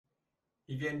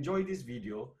If you enjoy this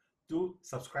video, do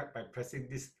subscribe by pressing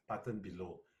this button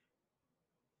below.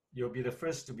 You'll be the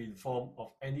first to be informed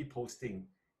of any posting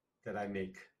that I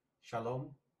make. Shalom.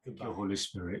 Goodbye. Thank you, Holy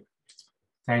Spirit.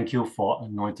 Thank you for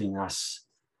anointing us.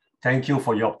 Thank you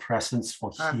for your presence,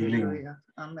 for healing. Hallelujah.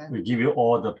 Amen. We give you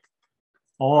all the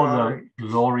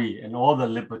glory and all the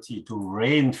liberty to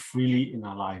reign freely in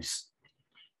our lives.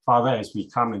 Father, as we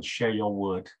come and share your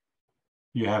word,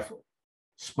 you have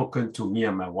spoken to me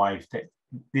and my wife that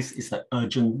this is an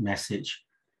urgent message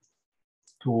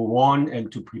to warn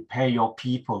and to prepare your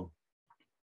people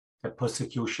that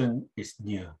persecution is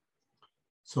near.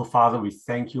 So, Father, we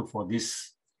thank you for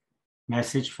this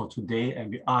message for today, and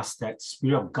we ask that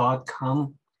Spirit of God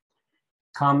come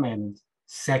and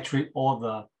saturate all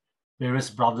the various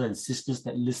brothers and sisters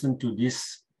that listen to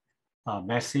this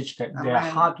message, that their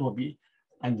heart will be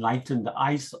enlightened, the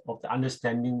eyes of the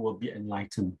understanding will be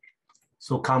enlightened.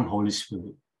 So come, Holy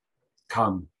Spirit,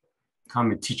 come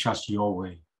and teach us your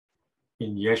way.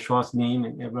 In Yeshua's name,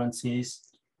 and everyone says,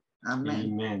 Amen.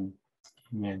 Amen.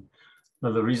 Amen.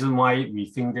 Now, the reason why we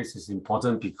think this is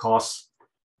important because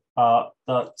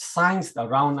the signs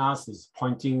around us is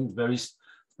pointing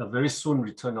the very soon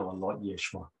return of our Lord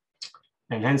Yeshua.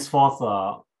 And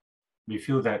henceforth, we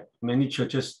feel that many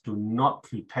churches do not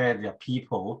prepare their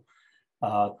people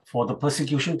for the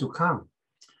persecution to come.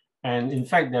 And in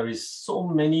fact, there is so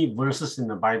many verses in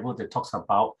the Bible that talks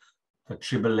about the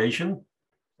tribulation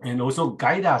and also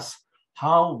guide us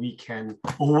how we can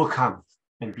overcome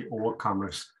and be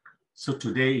overcomers. So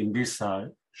today in this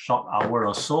short hour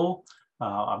or so,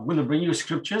 I'm going to bring you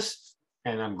scriptures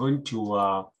and I'm going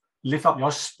to lift up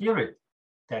your spirit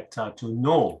that to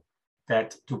know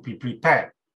that to be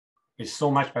prepared is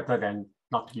so much better than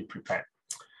not to be prepared.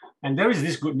 And there is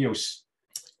this good news.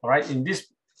 All right, in this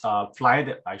flyer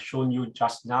that I shown you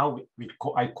just now,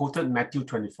 I quoted Matthew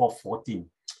 24:14.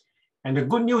 And the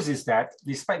good news is that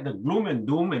despite the gloom and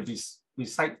doom and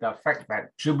beside the fact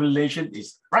that tribulation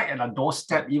is right at our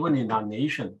doorstep, even in our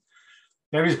nation,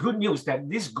 there is good news that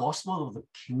this gospel of the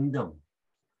kingdom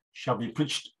shall be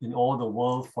preached in all the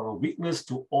world for a witness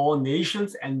to all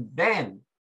nations, and then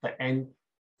the end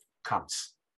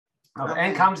comes. Now, the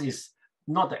end comes is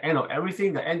not the end of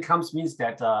everything. The end comes means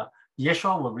that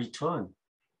Yeshua will return.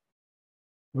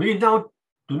 We now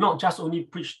do not just only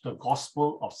preach the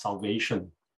gospel of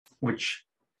salvation, which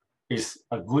is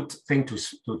a good thing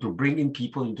to bring in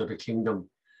people into the kingdom.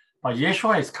 But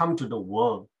Yeshua has come to the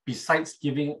world, besides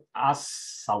giving us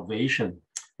salvation,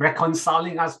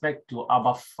 reconciling us back to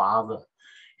Abba Father.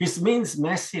 His main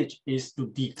message is to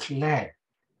declare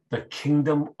the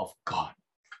kingdom of God.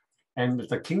 And with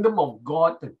the kingdom of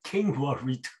God, the king will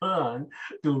return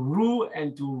to rule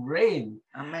and to reign.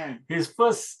 Amen. His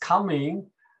first coming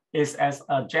is as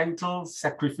a gentle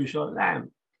sacrificial lamb,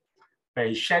 where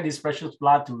he shed his precious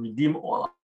blood to redeem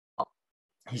all.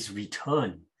 His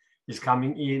return is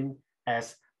coming in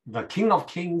as the King of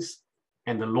Kings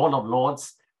and the Lord of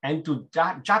Lords, and to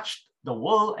judge the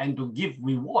world and to give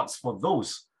rewards for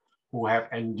those who have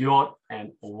endured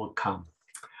and overcome.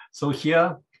 So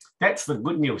here, that's the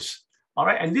good news. All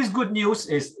right, and this good news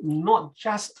is not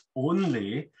just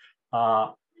only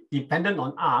dependent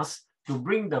on us to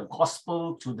bring the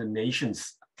gospel to the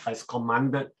nations as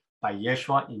commanded by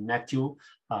Yeshua in Matthew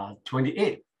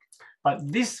 28.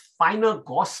 But this final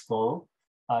gospel,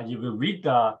 you will read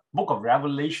the book of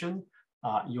Revelation,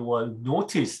 you will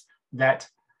notice that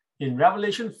in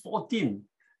Revelation 14,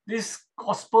 this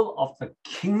gospel of the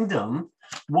kingdom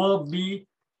will be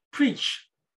preached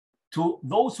to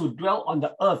those who dwell on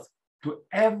the earth, to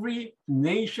every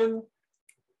nation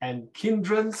and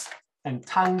kindreds and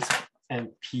tongues and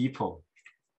people.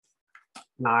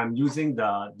 Now I'm using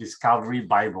the Discovery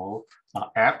Bible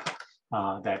app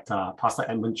that Pastor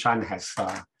Edmund Chan has,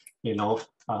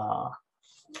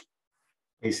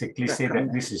 basically say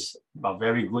that this is a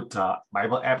very good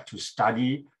Bible app to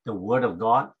study the Word of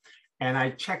God. And I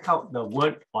check out the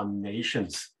word on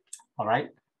nations, all right?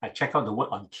 I check out the word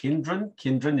on kindred.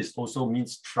 Kindred is also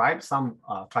means tribe. Some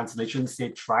translations say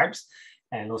tribes,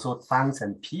 and also tongues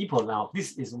and people. Now,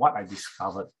 this is what I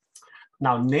discovered.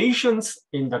 Now, nations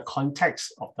in the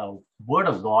context of the Word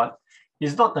of God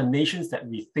is not the nations that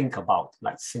we think about,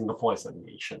 like Singapore is a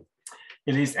nation.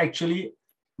 It is actually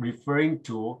referring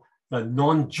to the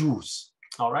non-Jews,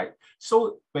 all right?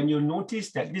 So when you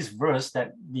notice that this verse,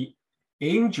 that the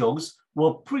angels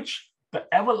will preach the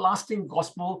everlasting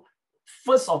gospel,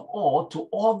 first of all, to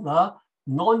all the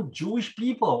non-Jewish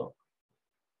people,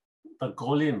 the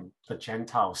Golim, the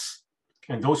Gentiles,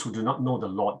 and those who do not know the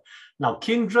Lord. Now,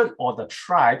 kindred or the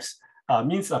tribes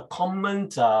means a common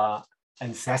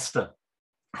ancestor.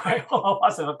 Right? All of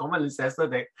us have a common ancestor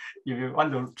that if you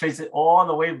want to trace it all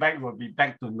the way back, will be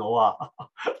back to Noah.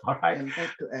 All right. And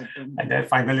back to Adam. And then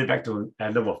finally back to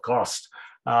Adam, of course.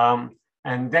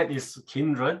 And that is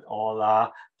kindred, or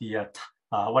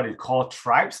what they call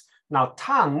tribes. Now,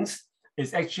 tongues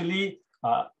is actually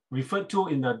referred to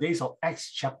in the days of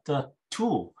Acts chapter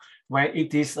 2, where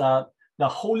it is the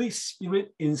Holy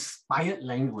Spirit inspired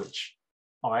language.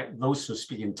 All right, those who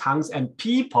speak in tongues. And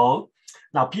people,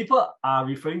 now people are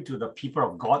referring to the people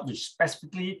of God, which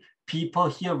specifically people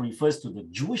here refers to the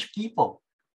Jewish people,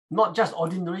 not just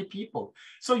ordinary people.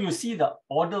 So you see the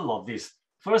order of this.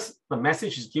 First, the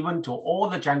message is given to all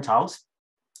the Gentiles,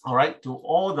 all right, to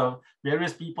all the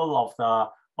various people of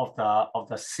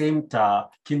the same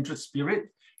kindred spirit,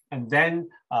 and then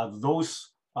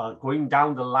those going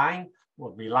down the line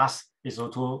will be last is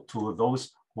also to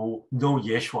those who know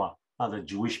Yeshua, the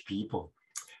Jewish people.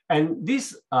 And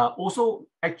this also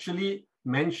actually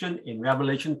mentioned in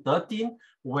Revelation 13,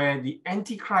 where the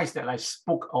Antichrist that I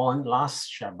spoke on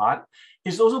last Shabbat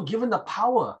is also given the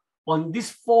power on this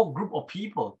four group of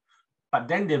people, but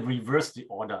then they reverse the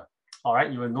order. All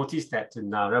right, you will notice that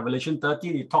in Revelation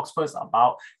 13, it talks first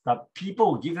about the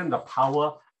people who give them the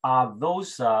power are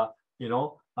those,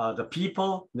 the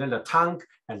people, then the tongue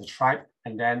and the tribe,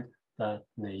 and then the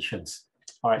nations.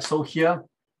 All right, so here,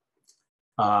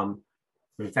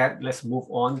 with that, let's move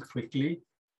on quickly.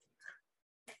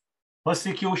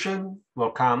 Persecution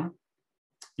will come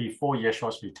before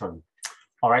Yeshua's return.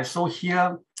 All right, so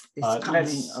here, it's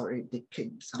coming already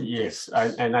came. Yes,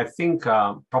 and I think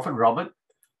Prophet Robert,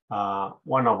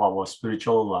 one of our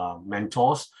spiritual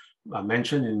mentors,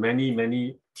 mentioned in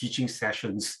many teaching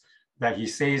sessions that he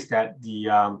says that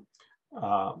the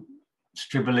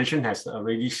tribulation has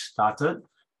already started.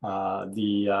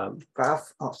 The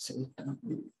wrath of Satan.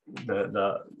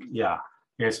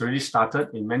 It has already started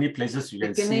in many places. You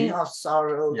can see beginning of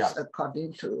sorrows,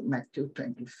 according to Matthew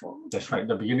 24. That's right.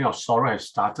 The beginning of sorrow has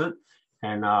started,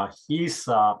 and his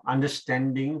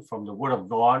understanding from the Word of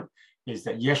God is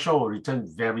that Yeshua will return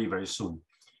very, very soon,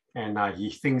 and he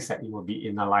thinks that it will be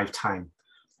in a lifetime.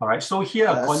 All right. So here,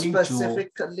 according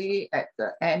specifically at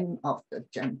the end of the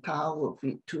Gentile will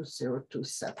be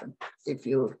 2027.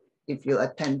 If you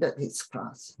attended his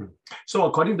class. So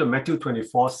according to Matthew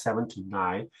 24,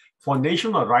 7-9, for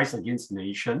nation will rise against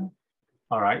nation,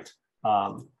 all right,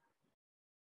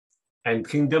 and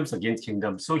kingdoms against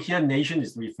kingdoms. So here nation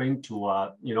is referring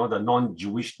to, the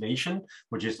non-Jewish nation,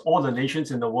 which is all the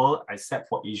nations in the world except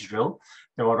for Israel.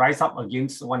 They will rise up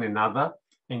against one another,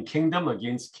 and kingdom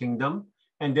against kingdom.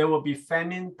 And there will be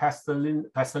famine,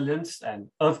 pestilence, and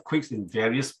earthquakes in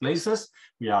various places.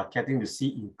 We are getting to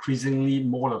see increasingly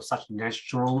more of such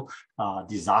natural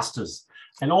disasters.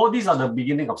 And all these are the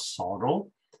beginning of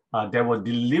sorrow. They will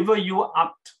deliver you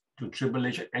up to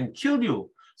tribulation and kill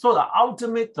you. So the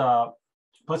ultimate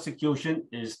persecution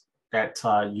is that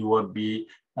you will be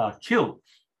killed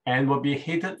and will be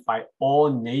hated by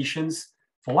all nations.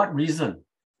 For what reason?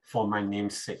 For my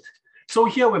name's sake. So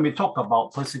here, when we talk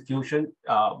about persecution,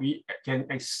 we can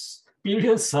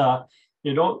experience,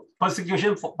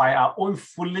 persecution by our own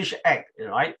foolish act,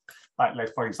 right?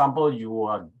 Like for example, you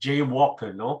jaywalk,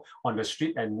 on the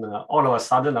street, and all of a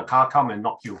sudden a car come and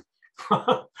knock you.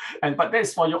 But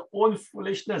that's for your own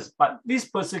foolishness. But this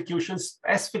persecution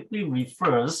specifically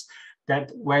refers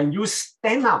that when you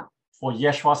stand up for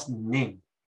Yeshua's name,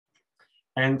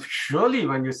 and surely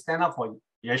when you stand up for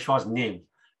Yeshua's name,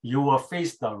 you will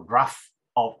face the wrath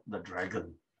of the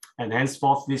dragon. And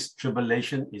henceforth, this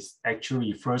tribulation is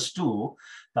actually refers to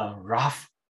the wrath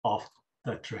of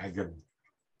the dragon.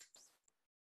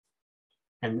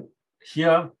 And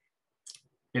here,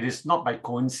 it is not by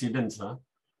coincidence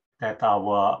that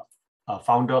our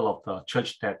founder of the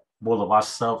church that both of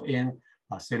us serve in,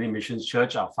 City Missions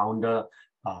Church, our founder,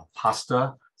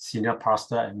 pastor, senior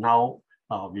pastor, and now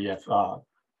we have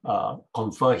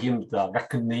confer him the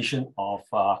recognition of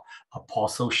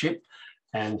apostleship,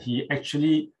 and he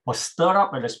actually was stirred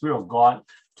up by the Spirit of God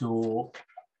to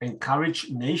encourage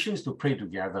nations to pray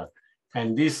together.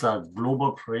 And this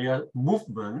global prayer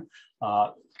movement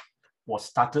was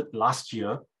started last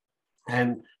year.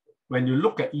 And when you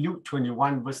look at Luke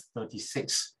 21 verse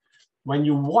 36, when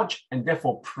you watch and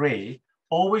therefore pray,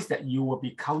 always that you will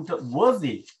be counted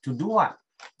worthy to do what?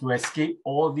 To escape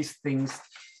all these things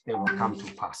that will come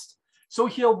to pass. So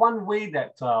here, one way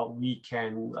that we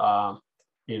can,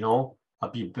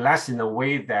 be blessed in a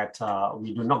way that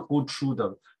we do not go through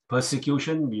the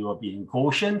persecution. We will be in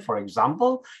Goshen, for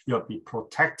example. You will be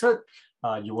protected.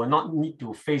 You will not need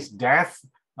to face death.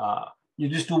 You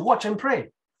just to watch and pray.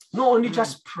 Not only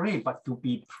just pray, but to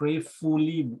be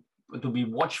prayerfully, to be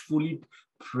watchfully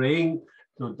praying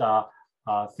to the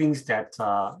things that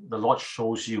the Lord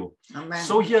shows you. Amen.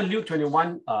 So here, Luke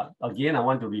 21, again, I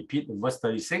want to repeat in verse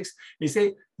 36, he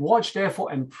said, watch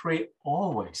therefore and pray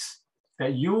always,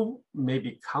 that you may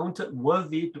be counted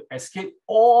worthy to escape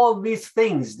all these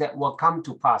things that will come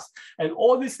to pass. And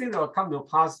all these things that will come to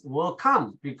pass will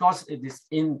come because it is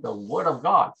in the word of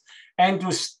God. And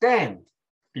to stand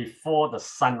before the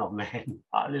Son of Man.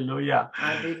 Hallelujah.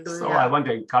 Hallelujah. So I want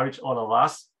to encourage all of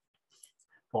us,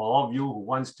 for all of you who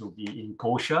wants to be in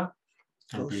kosher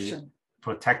and be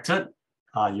protected,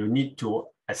 you need to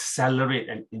accelerate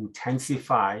and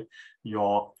intensify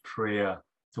your prayer,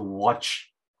 to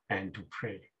watch and to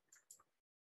pray.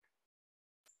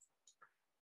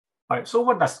 All right, so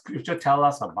what does scripture tell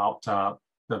us about the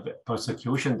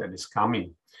persecution that is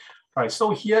coming? All right, so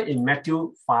here in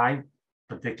Matthew 5,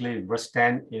 particularly in verse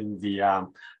 10 in the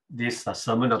this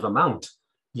Sermon of the Mount,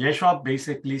 Yeshua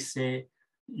basically say,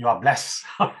 you are blessed.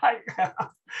 All right.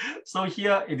 So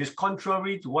here it is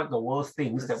contrary to what the world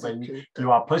thinks, that when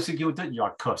you are persecuted, you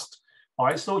are cursed. All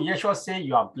right. So Yeshua say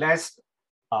you are blessed.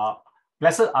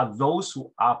 Blessed are those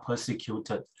who are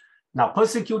persecuted. Now,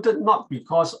 persecuted not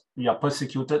because you are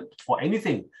persecuted for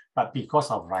anything, but because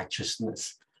of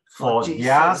righteousness. For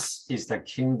theirs is the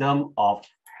kingdom of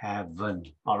heaven.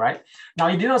 All right. Now,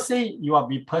 he did not say you are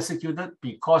be persecuted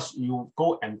because you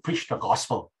go and preach the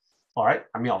gospel. All right.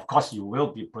 I mean, of course, you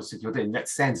will be persecuted in that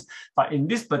sense. But in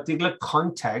this particular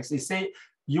context, it says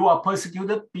you are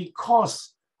persecuted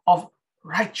because of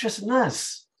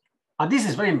righteousness. This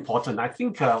is very important. I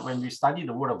think when we study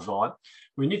the word of God,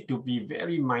 we need to be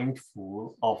very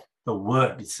mindful of the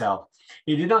word itself.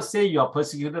 It did not say you are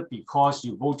persecuted because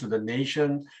you go to the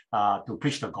nation to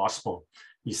preach the gospel.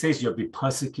 He says you'll be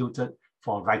persecuted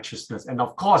for righteousness. And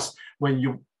of course, when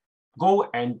you go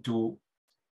and to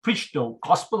preach the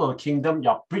gospel of the kingdom,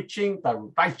 you're preaching the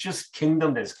righteous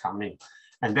kingdom that is coming.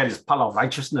 And that is part of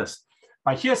righteousness.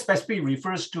 But here specifically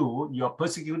refers to you're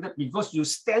persecuted because you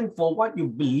stand for what you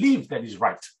believe that is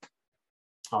right.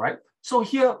 All right. So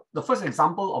here, the first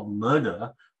example of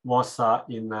murder was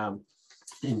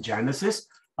in Genesis.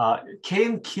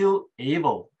 Cain killed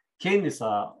Abel. Cain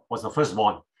was the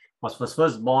firstborn. Was the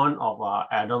firstborn of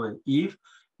Adam and Eve.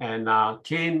 And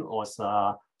Cain was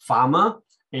a farmer.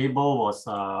 Abel was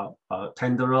a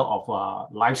tenderer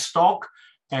of livestock,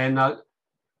 and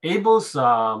Abel's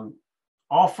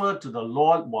offer to the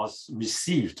Lord was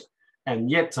received, and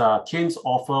yet Cain's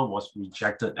offer was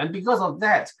rejected. And because of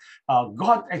that,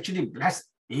 God actually blessed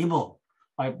Abel.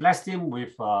 I blessed him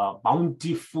with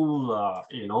bountiful,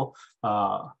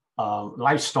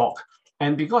 livestock.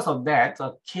 And because of that,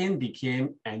 Cain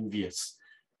became envious.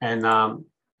 And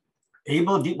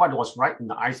Abel did what was right in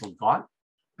the eyes of God,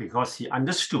 because he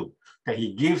understood that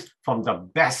he gives from the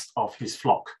best of his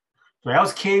flock. So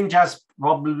else Cain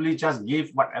probably just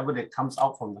gave whatever that comes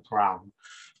out from the ground.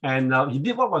 And he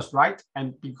did what was right.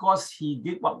 And because he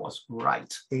did what was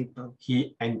right, he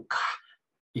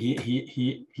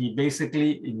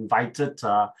basically invited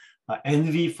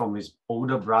envy from his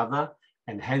older brother,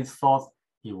 and henceforth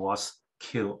he was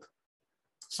killed.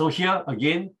 So here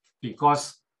again,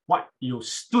 because what you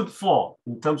stood for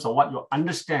in terms of what you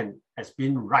understand as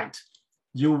being right,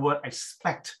 you will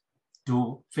expect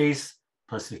to face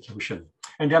persecution.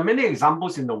 And there are many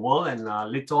examples in the world, and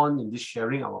later on in this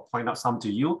sharing, I will point out some to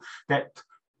you, that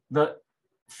the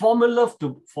formula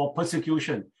for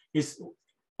persecution is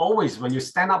always when you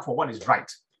stand up for what is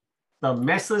right. The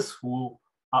masses who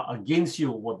are against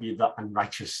you will be the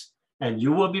unrighteous. And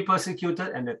you will be persecuted,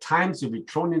 and at times you'll be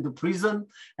thrown into prison,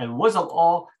 and worst of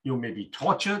all, you may be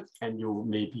tortured and you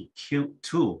may be killed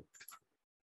too.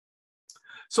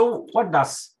 So what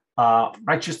does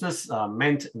righteousness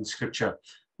meant in scripture?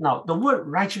 Now, the word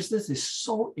righteousness is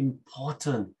so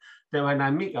important that when I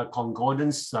make a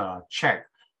concordance check,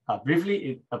 briefly,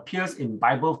 it appears in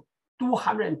Bible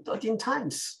 213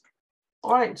 times.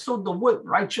 All right, so the word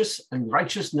righteous and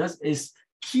righteousness is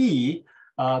key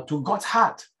to God's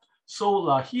heart.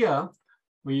 So here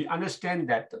we understand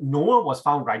that Noah was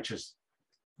found righteous.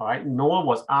 All right, Noah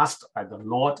was asked by the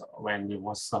Lord when it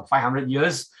was 500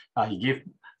 years. He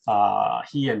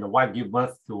and the wife gave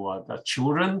birth to the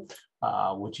children,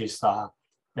 which is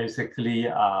basically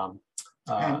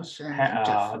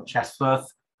Japheth,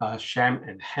 Shem,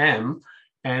 and Ham.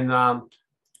 And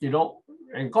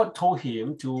and God told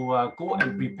him to go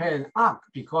and prepare an ark,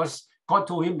 because God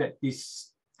told him that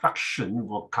destruction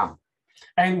will come.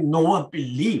 And Noah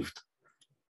believed.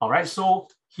 All right, so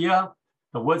here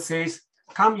the word says,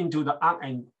 come into the ark,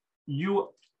 and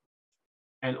you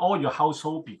and all your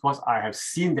household, because I have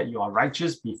seen that you are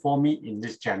righteous before me in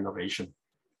this generation.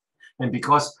 And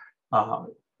because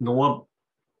Noah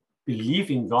believed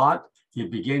in God, he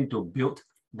began to build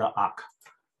the ark.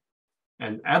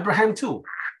 And Abraham too.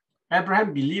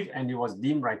 Abraham believed and he was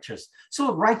deemed righteous.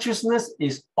 So righteousness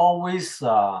is always,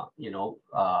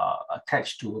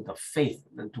 attached to the faith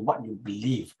and to what you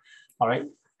believe. All right,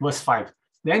 verse 5.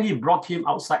 Then he brought him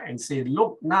outside and said,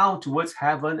 look now towards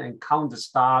heaven and count the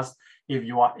stars, if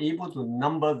you are able to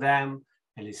number them.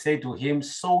 And he said to him,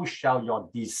 so shall your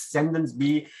descendants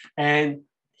be. And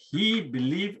he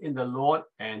believed in the Lord,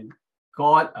 and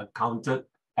God accounted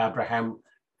Abraham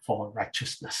for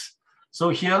righteousness. So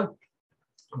here,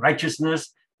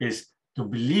 righteousness is to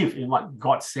believe in what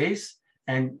God says,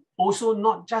 and also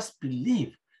not just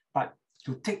believe, but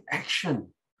to take action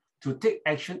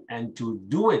and to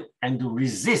do it and to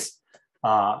resist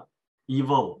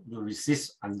evil, to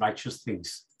resist unrighteous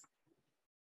things.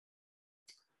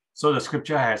 So the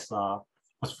scripture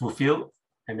was fulfilled,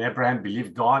 and Abraham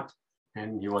believed God,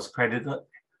 and he was credited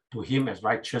to him as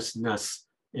righteousness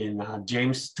in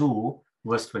James 2,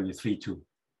 verse 23 too.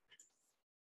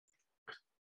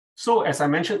 So as I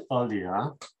mentioned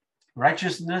earlier,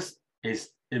 righteousness is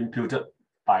imputed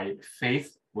by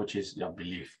faith, which is your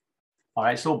belief. All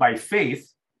right, so by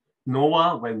faith,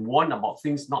 Noah, when warned about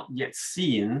things not yet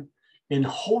seen, in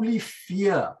holy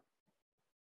fear,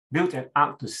 built an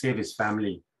ark to save his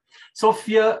family. So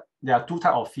fear, there are two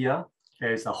types of fear.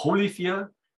 There is a holy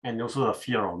fear and also the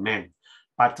fear of man.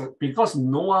 But because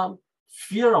Noah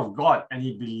fear of God and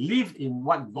he believed in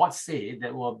what God said,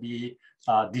 there will be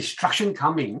destruction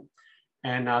coming,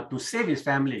 and to save his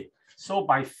family. So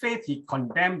by faith, he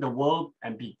condemned the world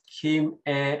and became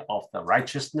heir of the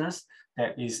righteousness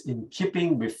that is in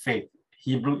keeping with faith.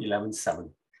 Hebrew 11:7.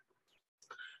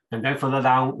 And then further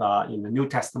down in the New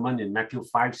Testament, in Matthew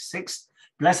 5:6,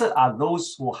 blessed are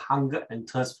those who hunger and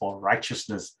thirst for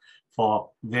righteousness,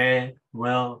 for they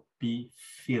will be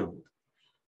filled.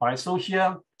 All right, so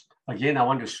here, again, I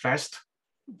want to stress,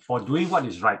 for doing what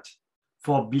is right,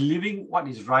 for believing what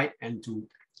is right, and to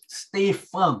stay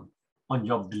firm on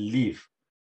your belief,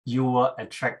 you will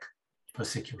attract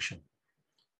persecution.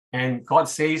 And God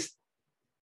says,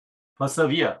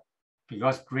 persevere,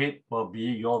 because great will be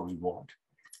your reward.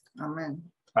 Amen.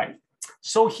 Right.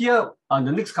 So here on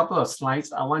the next couple of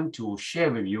slides, I want to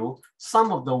share with you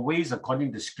some of the ways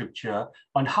according to scripture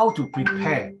on how to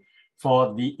prepare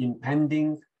for the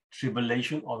impending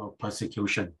tribulation or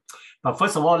persecution. But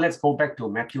first of all, let's go back to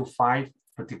Matthew 5,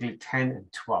 particularly 10 and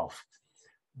 12.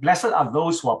 Blessed are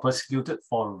those who are persecuted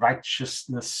for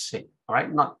righteousness' sake. All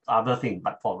right, not other thing,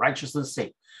 but for righteousness'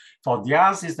 sake. For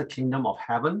theirs is the kingdom of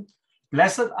heaven.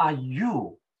 Blessed are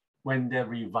you when they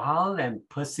revile and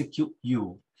persecute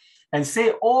you, and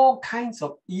say all kinds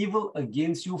of evil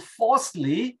against you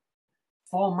falsely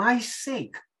for my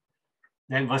sake.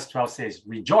 Then verse 12 says,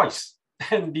 rejoice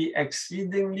and be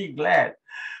exceedingly glad,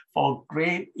 for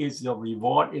great is your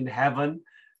reward in heaven.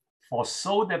 For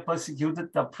so they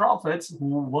persecuted the prophets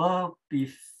who were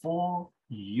before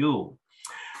you.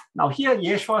 Now here,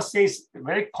 Yeshua says,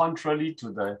 very contrary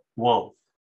to the world.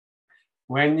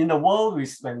 When in the world,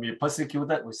 when we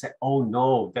persecuted, we say, oh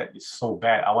no, that is so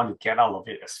bad. I want to get out of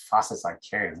it as fast as I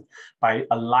can by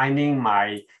aligning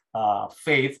my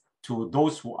faith to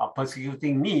those who are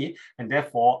persecuting me, and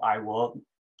therefore I will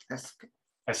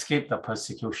escape the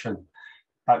persecution.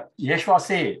 But Yeshua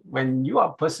said, when you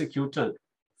are persecuted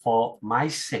for my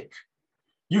sake,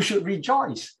 you should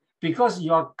rejoice, because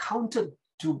you are counted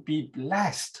to be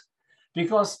blessed.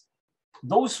 Because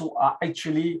those who are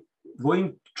actually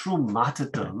going through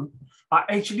martyrdom are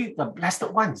actually the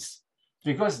blessed ones,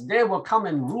 because they will come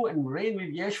and rule and reign with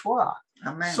Yeshua.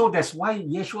 Amen. So that's why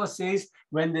Yeshua says,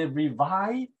 when they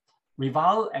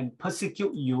revile and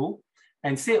persecute you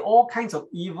and say all kinds of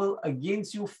evil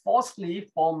against you falsely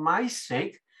for my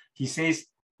sake, he says,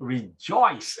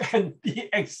 rejoice and be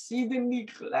exceedingly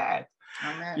glad.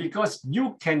 Amen. Because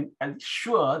you can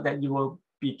ensure that you will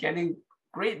be getting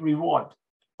great reward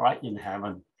right in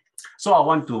heaven. So I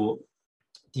want to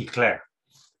declare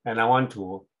and I want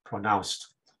to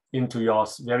pronounce into your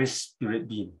very spirit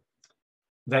being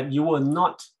that you will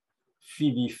not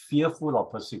be fearful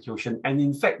of persecution. And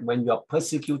in fact, when you are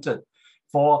persecuted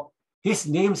for his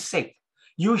name's sake,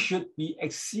 you should be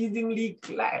exceedingly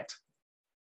glad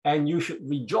and you should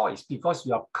rejoice, because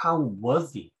you are counted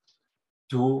worthy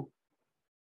to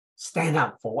stand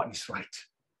up for what is right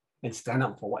and stand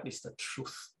up for what is the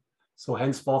truth. So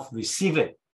henceforth, receive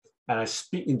it. And I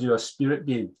speak into your spirit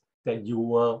being that you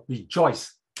will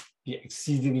rejoice, be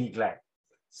exceedingly glad.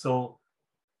 So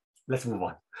let's move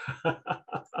on.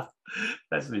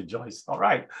 Let's rejoice. All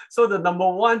right. So the number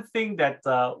one thing that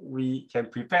we can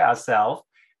prepare ourselves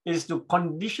is to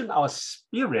condition our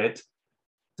spirit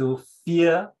to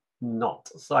fear not.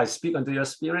 So I speak unto your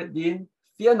spirit, Dean,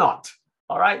 fear not.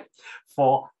 All right.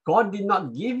 For God did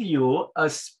not give you a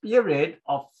spirit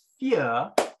of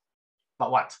fear,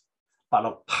 but what? But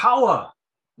of power,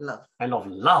 Love, and of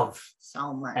love,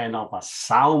 sound mind. and of a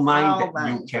sound mind Sound that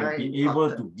you mind, can very be able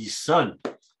to important. discern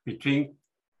between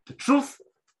the truth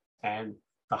and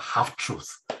the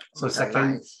half-truth. So The 2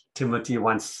 lies. Timothy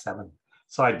 1:7.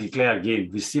 So I declare again,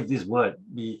 receive this word,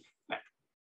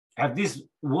 have this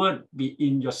word be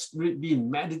in your spirit,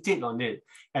 meditate on it.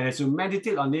 And as you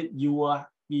meditate on it, you will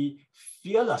be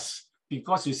fearless,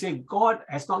 because you say, God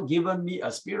has not given me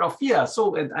a spirit of fear.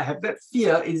 So when I have that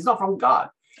fear, it is not from God.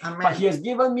 Amen. But he has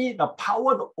given me the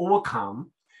power to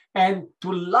overcome and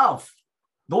to love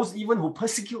those even who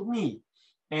persecute me,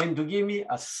 and to give me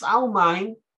a sound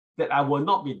mind that I will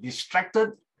not be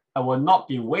distracted, I will not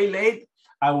be waylaid,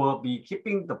 I will be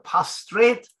keeping the path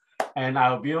straight, and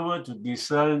I'll be able to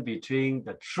discern between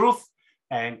the truth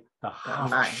and the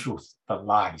half-truth, the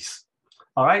lies.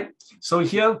 All right. So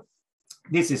here,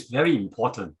 this is very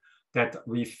important, that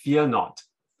we fear not.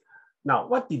 Now,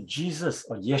 what did Jesus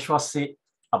or Yeshua say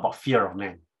about fear of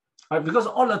man? Right? Because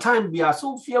all the time we are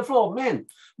so fearful of man,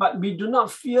 but we do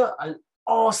not fear an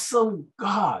awesome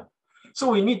God.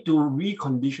 So we need to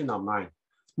recondition our mind,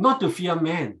 not to fear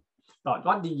man. But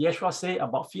what did Yeshua say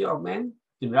about fear of man?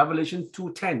 In Revelation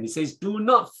 2:10, he says, do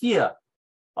not fear.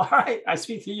 All right, I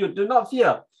speak to you, do not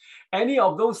fear any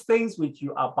of those things which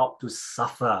you are about to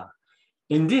suffer.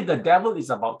 Indeed, the devil is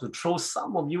about to throw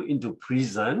some of you into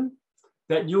prison,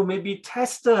 that you may be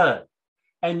tested,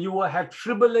 and you will have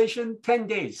tribulation 10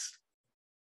 days.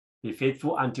 Be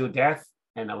faithful until death,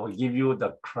 and I will give you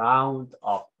the crown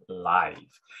of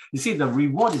life. You see, the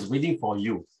reward is waiting for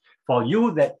you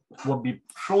that will be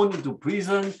thrown into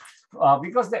prison,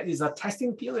 because that is a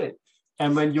testing period.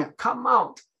 And when you come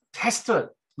out tested,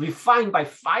 refined by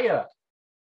fire,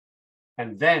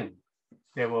 and then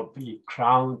there will be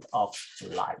crown of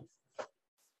life.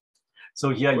 So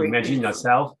here, imagine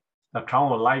yourself, the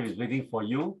crown of life is waiting for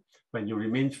you when you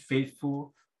remain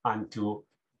faithful unto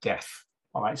death.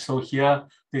 All right, so here,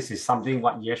 this is something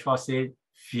what Yeshua said,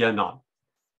 fear not,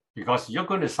 because you're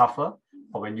going to suffer,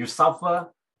 but when you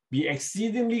suffer, be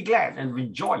exceedingly glad and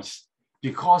rejoice,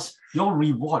 because your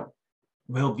reward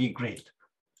will be great.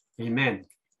 Amen.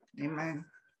 Amen.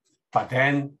 But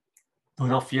then, do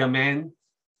not fear man,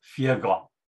 fear God.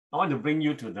 I want to bring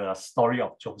you to the story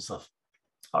of Joseph.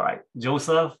 All right,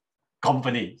 Joseph,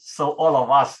 company. So all of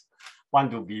us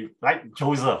want to be like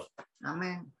Joseph.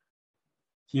 Amen.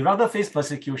 He rather faced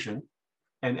persecution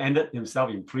and ended himself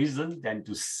in prison than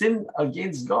to sin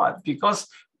against God, because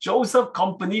Joseph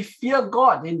company fear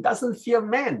God and doesn't fear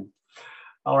man.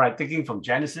 All right, taking from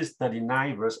Genesis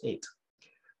 39, verse 8.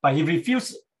 But he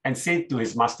refused and said to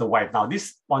his master wife. Now,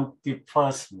 this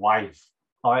Potiphar's wife,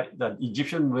 all right, the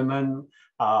Egyptian women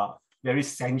are very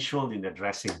sensual in their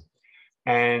dressing.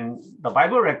 And the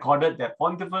Bible recorded that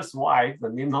Potiphar's wife, the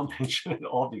name not mentioned at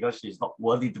all because she's not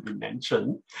worthy to be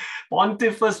mentioned,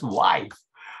 Potiphar's wife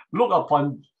looked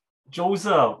upon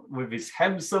Joseph with his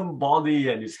handsome body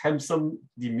and his handsome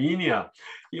demeanor.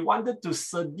 She wanted to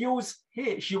seduce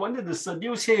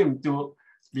him to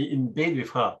be in bed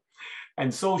with her.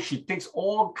 And so she takes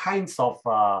all kinds of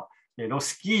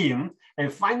scheme,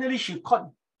 and finally she caught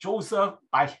Joseph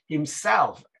by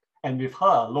himself and with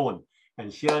her alone.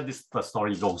 And here the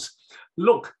story goes.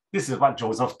 Look, this is what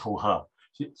Joseph told her.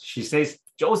 She says,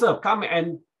 Joseph, come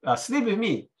and sleep with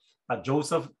me. But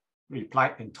Joseph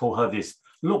replied and told her this.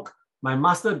 Look, my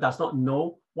master does not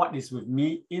know what is with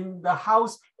me in the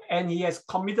house, and he has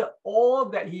committed all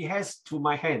that he has to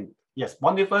my hand. Yes,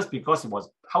 Potiphar, because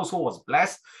household was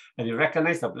blessed, and he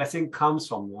recognized the blessing comes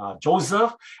from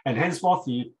Joseph, and henceforth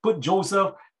he put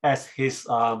Joseph as his,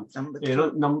 not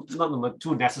number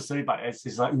two necessary, but as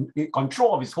his in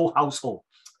control of his whole household.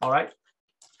 All right,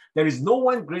 there is no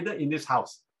one greater in this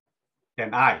house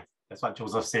than I. That's what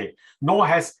Joseph said. Nor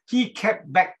has he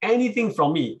kept back anything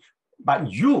from me,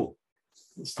 but you,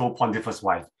 told Potiphar's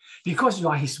wife, because you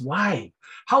are his wife.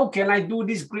 How can I do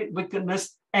this great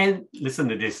wickedness and, listen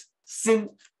to this, sin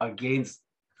against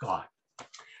God?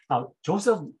 Now,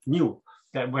 Joseph knew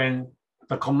that when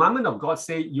the commandment of God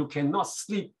says you cannot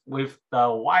sleep with the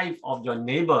wife of your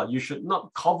neighbor, you should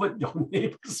not covet your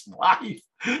neighbor's wife.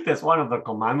 That's one of the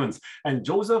commandments. And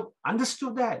Joseph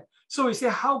understood that. So he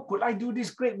said, how could I do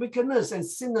this great wickedness and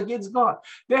sin against God?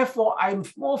 Therefore, I'm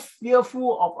more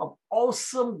fearful of an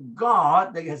awesome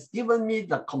God that has given me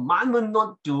the commandment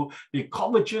not to be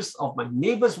covetous of my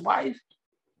neighbor's wife.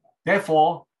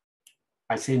 Therefore,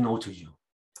 I say no to you.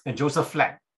 And Joseph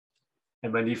fled.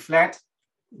 And when he fled,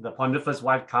 the Potiphar's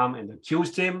wife came and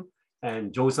accused him.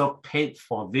 And Joseph paid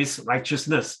for this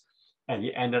righteousness, and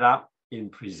he ended up in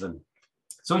prison.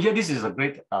 So here, this is a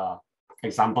great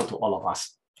example to all of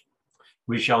us.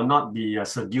 We shall not be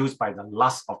seduced by the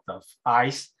lust of the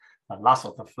eyes, the lust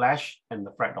of the flesh, and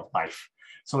the pride of life.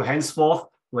 So henceforth,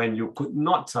 when you could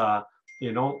not,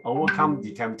 overcome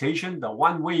the temptation, the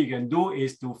one way you can do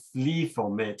is to flee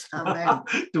from it.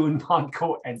 Do not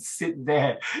go and sit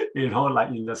there, like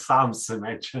in the Psalms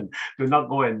mentioned. Do not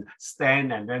go and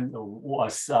stand and then to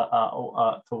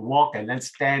walk and then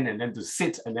stand and then to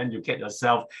sit, and then you get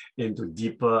yourself into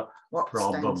deeper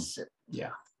problems.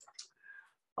 Yeah.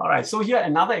 All right. So here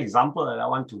another example that I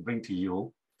want to bring to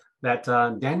you, that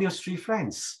Daniel's three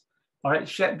friends. All right,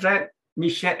 Shadrach,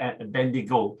 Meshach, and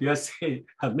Abednego. Just say,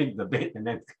 make the bed and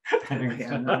then.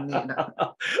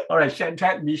 All right,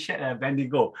 Shadrach, Meshach, and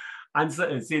Abednego answer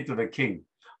and say to the king,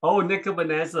 "Oh,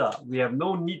 Nebuchadnezzar, we have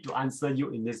no need to answer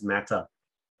you in this matter."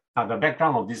 Now, the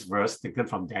background of this verse, taken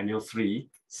from Daniel 3,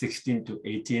 16 to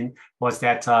 18, was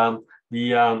that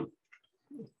the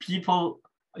people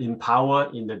in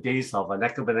power in the days of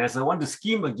Nebuchadnezzar want to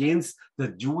scheme against the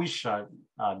Jewish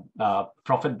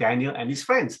prophet Daniel and his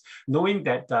friends, knowing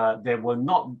that they will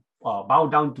not bow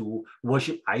down to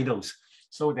worship idols.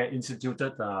 So they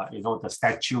instituted, the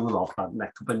statue of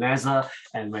Nebuchadnezzar,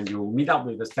 and when you meet up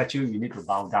with the statue, you need to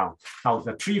bow down. Now,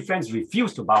 the three friends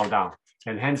refused to bow down,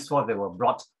 and henceforth they were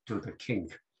brought to the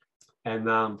king.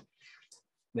 And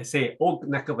they say, "Oh,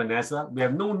 Nebuchadnezzar, we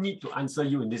have no need to answer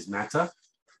you in this matter."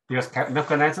 Because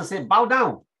Nebuchadnezzar said, "Bow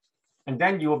down, and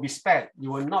then you will be spared.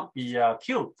 You will not be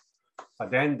killed."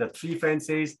 But then the three friends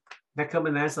says,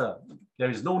 "Nebuchadnezzar, there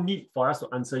is no need for us to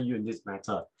answer you in this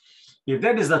matter. If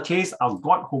that is the case, our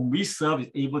God whom we serve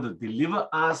is able to deliver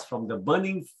us from the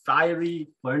burning fiery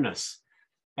furnace,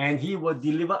 and he will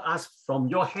deliver us from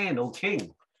your hand, O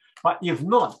king. But if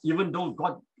not, even though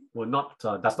God will not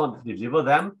does not deliver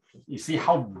them," you see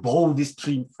how bold these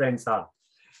three friends are.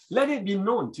 "Let it be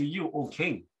known to you, O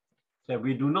king, that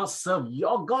we do not serve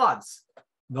your gods,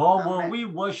 nor will we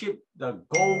worship the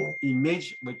gold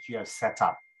image which you have set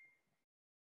up."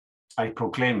 I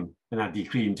proclaim and I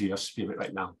decree into your spirit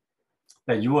right now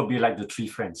that you will be like the three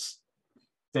friends.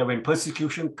 That when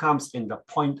persecution comes in the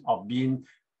point of being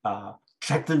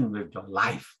threatened with your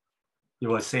life, you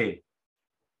will say,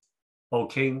 "O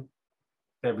king,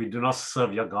 that we do not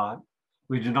serve your God,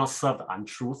 we do not serve the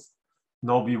untruth,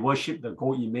 nor we worship the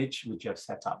gold image which you have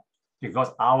set up.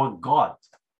 Because our God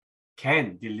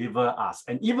can deliver us.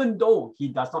 And even though he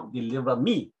does not deliver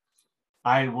me,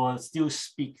 I will still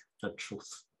speak the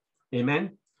truth."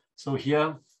 Amen. So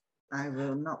here, I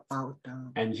will not bow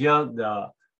down. And here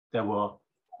there were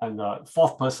the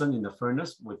fourth person in the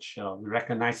furnace, which we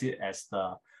recognize it as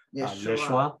the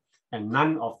Yeshua. And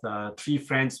none of the three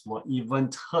friends were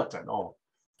even hurt at all.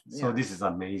 So this is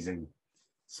amazing.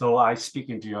 So I speak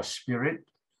into your spirit.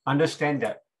 Understand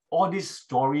that all this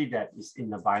story that is in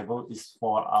the Bible is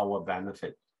for our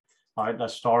benefit. All right, the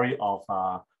story of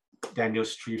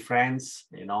Daniel's three friends,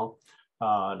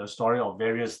 the story of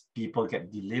various people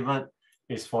get delivered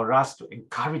is for us to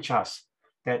encourage us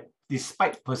that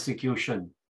despite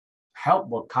persecution, help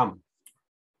will come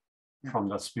from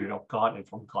the Spirit of God and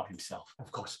from God himself, of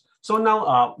course. So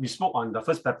now we spoke on the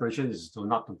first preparation is to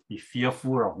not to be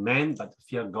fearful of men, but to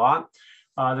fear God.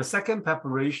 The second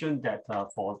preparation that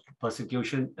for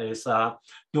persecution is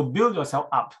to build yourself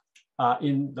up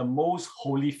in the most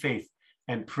holy faith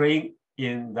and praying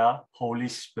in the Holy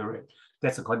Spirit.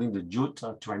 That's according to Jude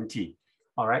 20.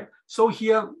 All right. So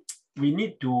here we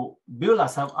need to build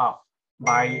ourselves up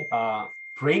by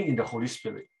praying in the Holy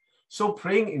Spirit. So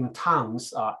praying in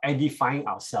tongues, edifying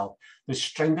ourselves to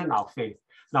strengthen our faith.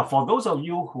 Now, for those of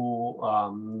you who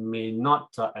may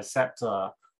not accept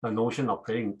the notion of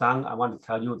praying in tongues, I want to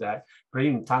tell you that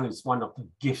praying in tongues is one of the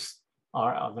gifts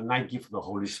or the night gift of the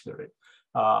Holy Spirit.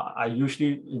 I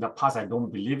usually, in the past, I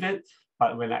don't believe it,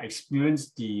 but when I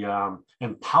experienced the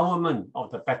empowerment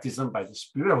of the baptism by the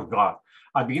Spirit of God,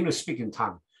 I begin to speak in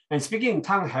tongues. And speaking in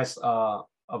tongues has a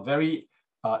very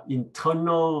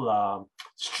internal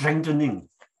strengthening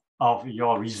of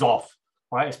your resolve,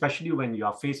 right? Especially when you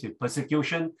are faced with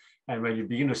persecution and when you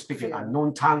begin to speak in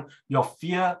unknown tongue, your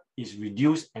fear is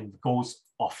reduced and goes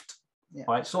off. Yeah.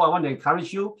 Right. So I want to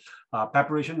encourage you.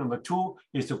 Preparation number 2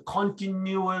 is to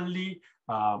continually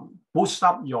boost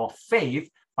up your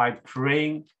faith by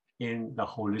praying in the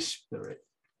Holy Spirit.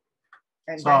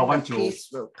 And so I want peace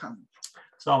will come.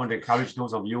 So I want to encourage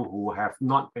those of you who have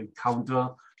not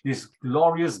encountered this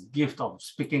glorious gift of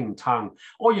speaking in tongues.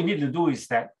 All you need to do is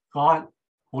that, God,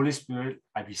 Holy Spirit,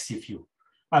 I receive you.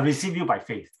 I receive you by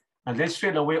faith. And then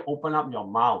straight away, open up your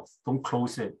mouth. Don't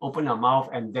close it. Open your mouth,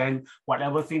 and then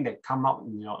whatever thing that come out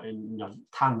in your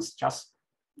tongues, just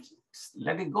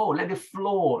let it go. Let it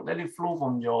flow. Let it flow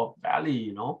from your belly,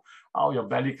 you know. Out your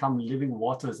belly come living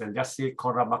waters, and just say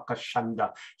Koramaka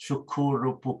Shanda,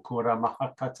 Shukuru Pukura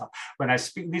Mahakata. When I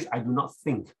speak this, I do not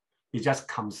think. It just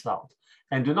comes out.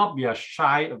 And do not be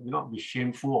shy, do not be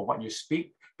shameful of what you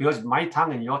speak, because my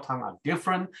tongue and your tongue are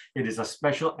different. It is a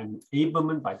special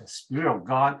enablement by the Spirit of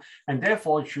God. And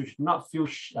therefore, you should not feel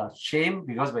shame,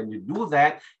 because when you do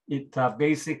that, it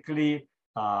basically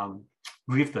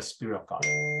grieves the Spirit of God,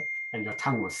 and your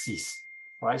tongue will cease.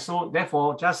 All right. So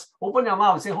therefore, just open your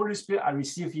mouth and say, Holy Spirit, I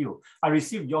receive you. I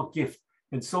receive your gift.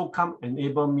 And so come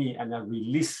enable me, and I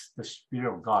release the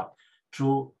Spirit of God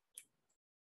through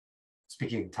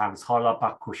speaking in tongues.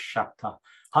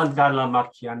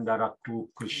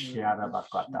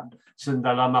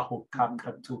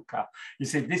 You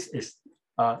see, this is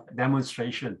a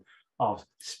demonstration of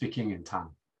speaking in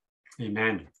tongues.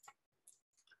 Amen.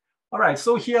 All right,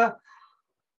 so here,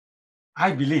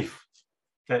 I believe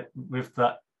that with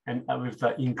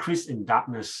the increase in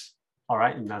darkness, all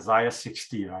right, in Isaiah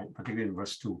 60, right, particularly in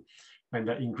verse 2, when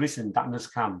the increase in darkness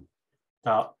comes,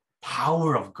 the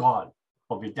power of God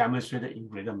will be demonstrated in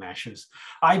greater measures.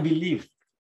 I believe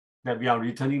that we are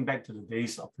returning back to the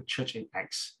days of the church in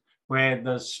Acts, where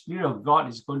the Spirit of God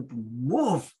is going to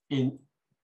move in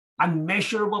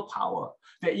unmeasurable power,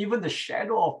 that even the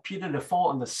shadow of Peter that fall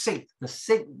on the sick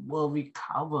will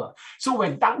recover. So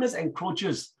when darkness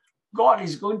encroaches, God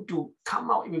is going to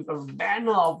come out with a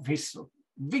banner of his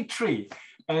victory,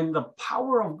 and the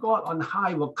power of God on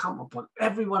high will come upon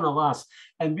every one of us,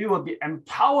 and we will be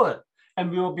empowered, and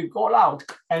we will be go out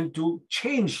and to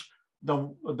change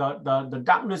the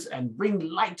darkness and bring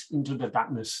light into the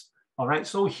darkness. All right,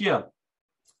 so here,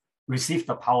 receive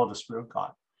the power of the Spirit of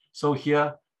God. So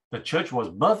here, the church was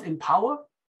birthed in power,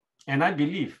 and I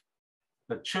believe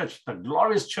the church, the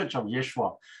glorious church of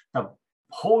Yeshua, the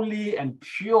holy and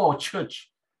pure church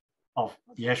of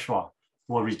Yeshua,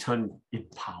 will return in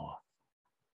power.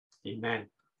 Amen.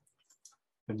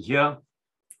 And here,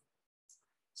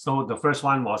 so the first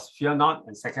one was fear not,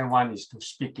 and second one is to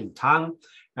speak in tongue,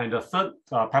 and the third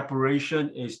preparation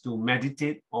is to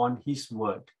meditate on his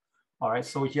word. All right,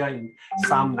 so here in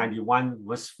Psalm 91,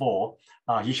 verse 4,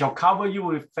 he shall cover you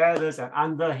with feathers, and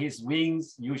under his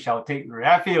wings you shall take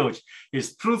refuge.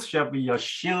 His truth shall be your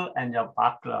shield and your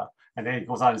buckler. And then it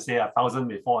goes on and say, 1,000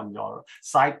 may fall on your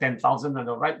side, 10,000 on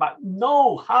the right, but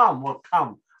no harm will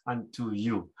come unto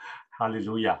you.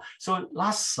 Hallelujah. So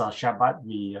last Shabbat,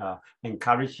 we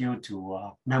encourage you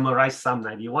to memorize Psalm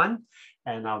 91.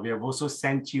 And we have also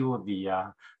sent you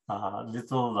the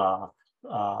little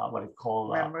what it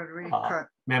called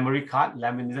memory card,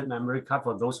 laminated memory card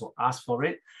for those who ask for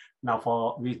it.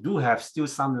 Now, we do have still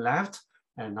some left,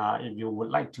 and if you would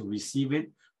like to receive it,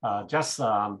 just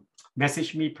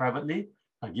message me privately,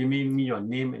 give me your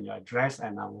name and your address,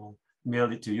 and I will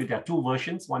mail it to you. There are two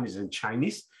versions. One is in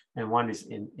Chinese and one is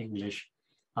in English.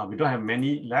 We don't have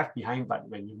many left behind, but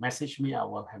when you message me, I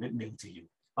will have it mailed to you.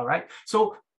 All right.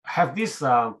 So have this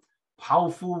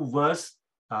powerful verse,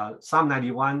 Psalm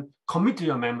 91, commit to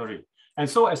your memory. And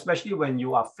so especially when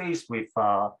you are faced with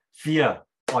fear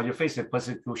or you're faced with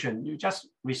persecution, you just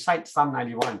recite Psalm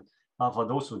 91 for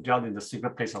those who dwell in the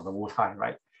secret place of the Most High,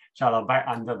 right? Shall abide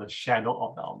under the shadow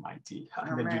of the Almighty.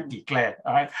 And then you declare,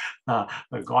 all right,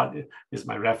 God is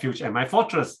my refuge and my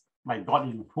fortress, my God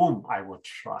in whom I will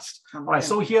trust. Amen. All right,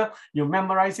 so here you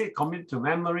memorize it, commit to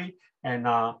memory, and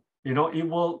you know, it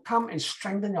will come and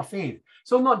strengthen your faith.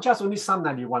 So not just only Psalm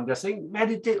 91, they're saying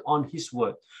meditate on his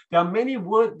word. There are many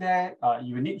words there.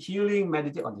 You need healing,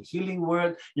 meditate on the healing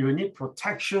word. You will need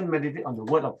protection, meditate on the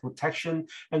word of protection.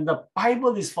 And the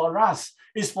Bible is for us.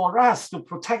 It's for us to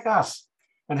protect us.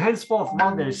 And henceforth,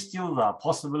 now there is still the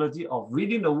possibility of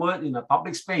reading the word in a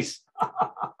public space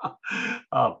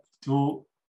to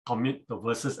commit the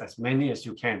verses as many as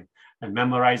you can and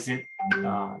memorize it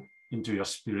into your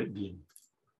spirit being.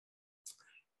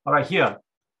 All right, here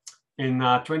in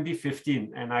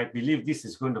 2015, and I believe this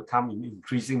is going to come in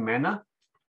increasing manner,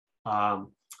 the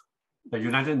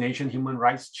United Nations Human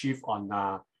Rights Chief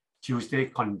on Tuesday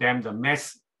condemned the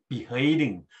mass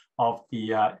beheading of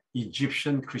the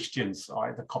Egyptian Christians,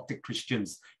 or the Coptic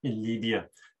Christians in Libya.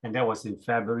 And that was in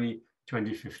February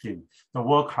 2015. The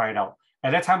world cried out.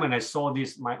 At that time when I saw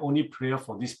this, my only prayer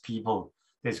for these people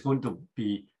that's going to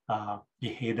be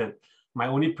beheaded, my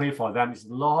only prayer for them is,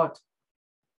 Lord,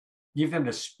 give them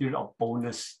the spirit of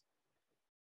boldness.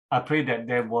 I pray that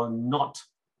they will not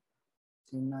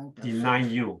deny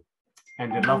you,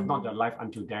 and they love not their life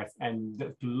unto death, and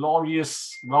the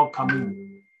glorious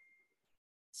welcoming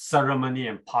ceremony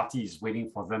and party is waiting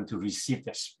for them to receive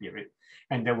their spirit,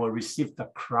 and they will receive the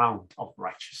crown of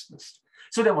righteousness.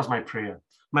 So that was my prayer.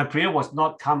 My prayer was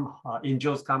not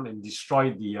angels come and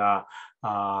destroy the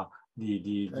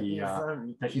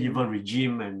evil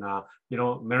regime and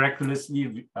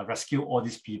miraculously rescue all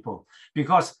these people,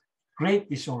 because great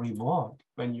is your reward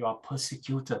when you are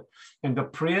persecuted. And the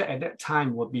prayer at that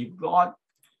time would be, God,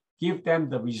 give them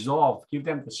the resolve, give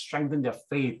them to strengthen their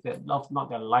faith, that love not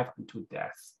their life unto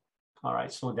death. All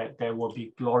right, so that they will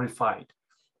be glorified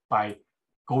by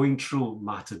going through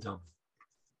martyrdom.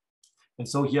 And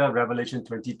so here, Revelation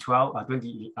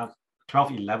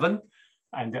 12:11,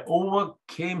 and they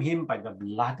overcame him by the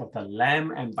blood of the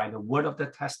Lamb and by the word of the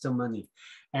testimony.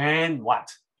 And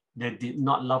what? They did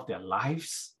not love their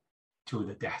lives to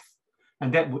the death.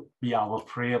 And that would be our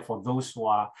prayer for those who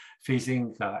are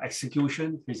facing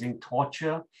execution, facing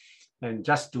torture, and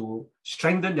just to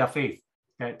strengthen their faith.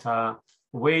 That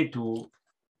way to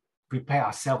prepare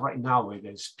ourselves right now where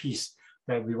there's peace,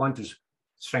 that we want to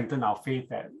strengthen our faith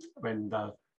that when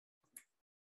the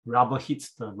rubber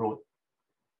hits the road,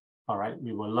 all right,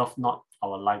 we will love not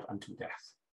our life unto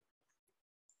death.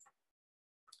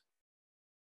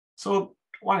 So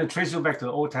I want to trace you back to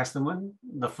the Old Testament.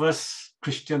 The first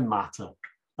Christian martyr,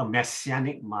 a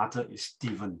messianic martyr, is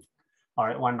Stephen. All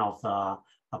right, one of the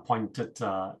appointed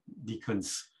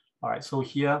deacons. All right, so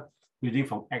here, reading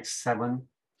from Acts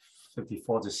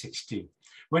 7:54-60.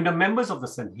 When the members of the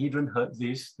Sanhedrin heard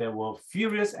this, they were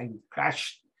furious and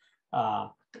garnished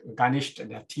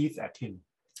their teeth at him.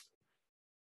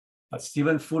 But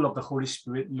Stephen, full of the Holy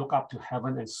Spirit, looked up to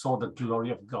heaven and saw the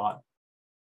glory of God,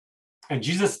 and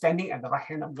Jesus standing at the right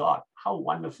hand of God. How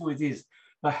wonderful it is.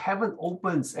 The heaven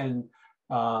opens, and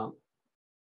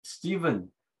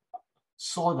Stephen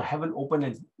saw the heaven open,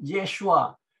 and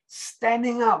Yeshua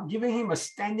standing up, giving him a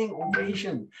standing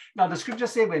ovation. Now, the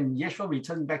scriptures say when Yeshua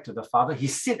returned back to the Father, he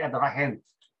sit at the right hand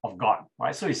of God,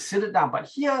 right? So he seated down. But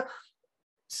here,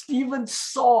 Stephen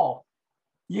saw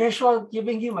Yeshua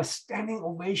giving him a standing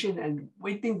ovation and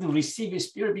waiting to receive his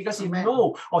spirit, because he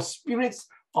knows of spirits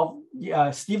of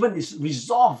Stephen is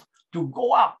resolved to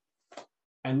go up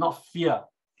and not fear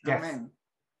death. Amen.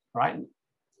 Right?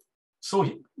 So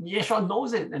Yeshua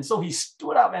knows it, and so he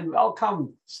stood up and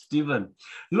welcomed Stephen.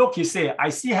 Look, he said, I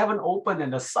see heaven open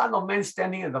and the Son of Man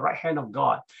standing at the right hand of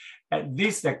God. At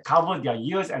this, they covered their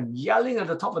ears and yelling at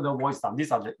the top of their voice. Now,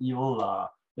 these are the evil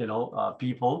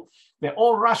people. They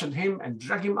all rushed at him and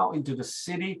dragged him out into the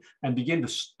city and began to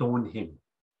stone him.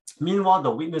 Meanwhile,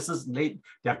 the witnesses laid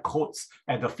their coats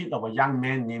at the feet of a young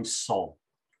man named Saul.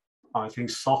 I think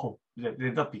Saul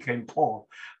later became Paul.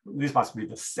 This must be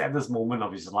the saddest moment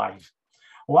of his life.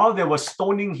 While they were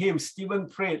stoning him, Stephen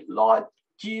prayed, Lord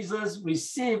Jesus,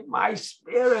 receive my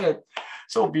spirit.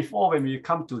 So before, when we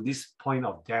come to this point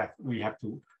of death, we have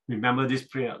to remember this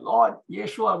prayer. Lord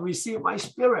Yeshua, receive my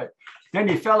spirit. Then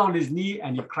he fell on his knee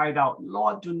and he cried out,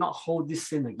 Lord, do not hold this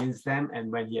sin against them.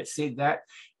 And when he had said that,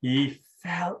 he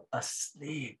fell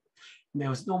asleep. There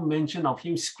was no mention of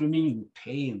him screaming in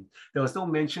pain. There was no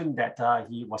mention that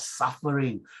he was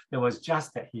suffering. There was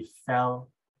just that he fell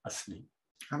asleep.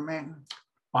 Amen.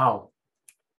 Wow.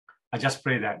 I just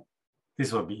pray that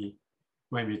this will be,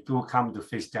 when we do come to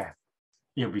face death,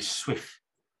 it will be swift.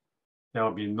 There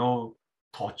will be no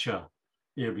torture.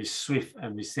 It will be swift.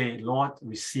 And we say, Lord,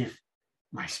 receive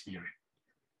my spirit.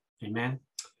 Amen.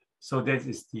 So that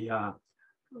is the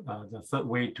third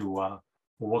way to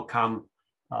overcome,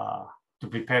 to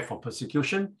prepare for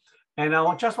persecution. And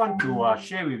I just want to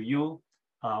share with you,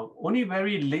 only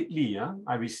very lately,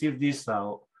 I received this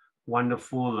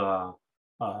wonderful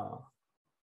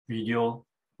video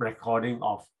recording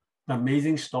of the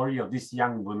amazing story of this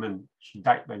young woman. She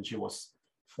died when she was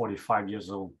 45 years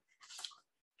old.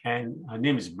 And her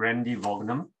name is Brandy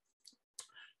Vognam.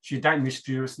 She died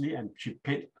mysteriously, and she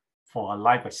paid for her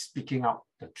life by speaking out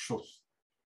the truth.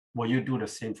 Will you do the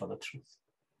same for the truth?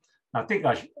 Now take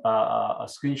a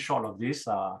screenshot of this.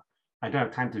 I don't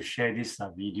have time to share this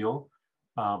video,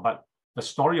 but the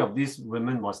story of this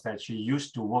woman was that she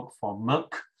used to work for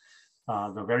Merck,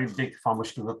 the very big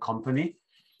pharmaceutical company,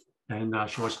 and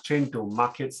she was trained to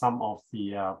market some of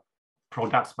the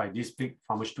products by this big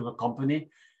pharmaceutical company.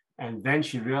 And then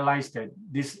she realized that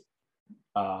this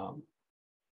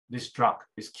drug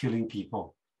is killing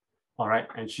people. All right,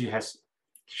 and she has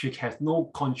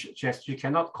no conscience. She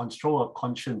cannot control her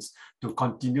conscience to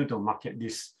continue to market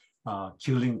these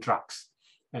killing drugs.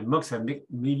 And Merck have made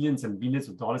millions and billions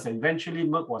of dollars. And eventually,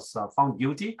 Merck was found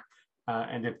guilty,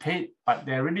 and they paid, but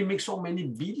they already make so many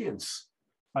billions.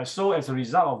 So as a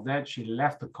result of that, she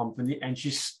left the company and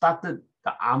she started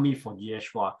the army for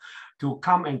Yeshua, to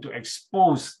come and to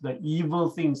expose the evil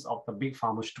things of the big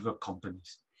pharmaceutical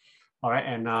companies. All right,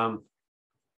 and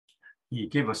he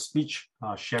gave a speech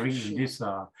sharing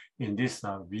in this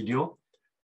video,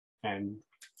 and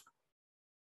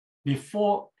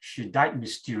before she died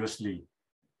mysteriously,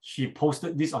 she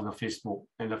posted this on her Facebook,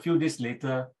 and a few days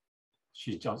later,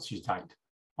 she died.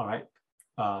 All right,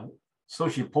 so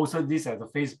she posted this as a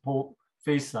Facebook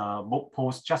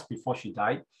post just before she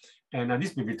died, and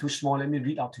this may be too small. Let me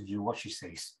read out to you what she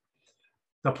says.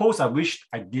 The post I wished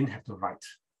I didn't have to write,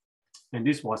 and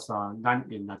this was done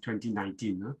in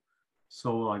 2019,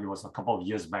 so it was a couple of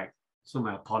years back. So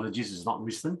my apologies, it's not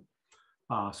recent.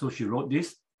 So she wrote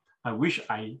this. I wish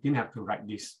I didn't have to write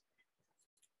this.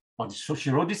 So she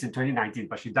wrote this in 2019,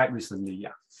 but she died recently.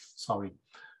 Yeah, sorry.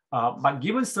 But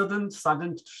given certain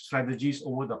strategies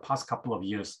over the past couple of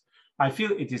years, I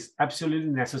feel it is absolutely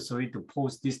necessary to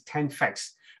post these 10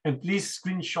 facts, and please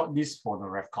screenshot this for the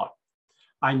record.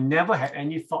 I never had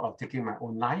any thought of taking my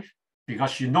own life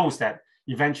because she knows that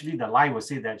eventually the lie will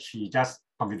say that she just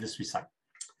committed suicide.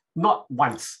 Not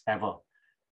once, ever.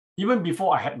 Even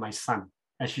before I had my son,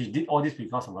 and she did all this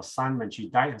because of her son. When she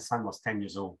died, her son was 10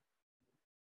 years old.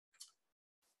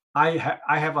 I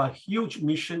have a huge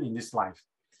mission in this life.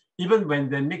 Even when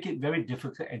they make it very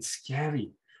difficult and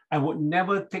scary, I would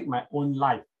never take my own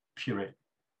life, period.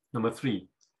 Number 3,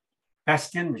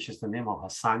 Bastian, which is the name of her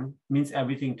son, means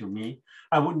everything to me.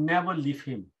 I would never leave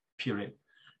him, period.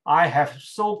 I have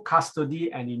sole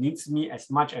custody and he needs me as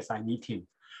much as I need him.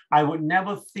 I would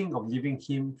never think of leaving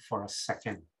him for a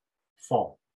second.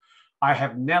 4, I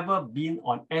have never been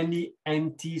on any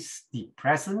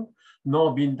antidepressant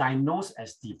nor been diagnosed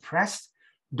as depressed.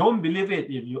 Don't believe it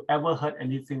if you ever heard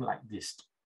anything like this.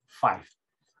 5,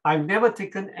 I've never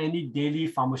taken any daily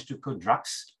pharmaceutical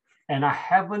drugs, and I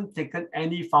haven't taken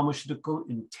any pharmaceutical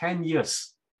in 10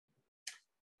 years.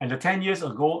 And the 10 years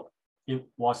ago, it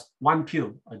was 1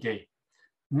 pill a day.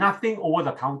 Nothing over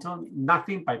the counter,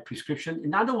 nothing by prescription.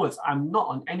 In other words, I'm not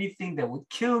on anything that would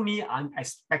kill me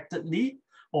unexpectedly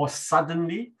or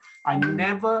suddenly. I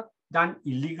never done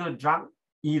illegal drug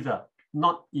either,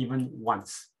 not even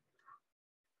once.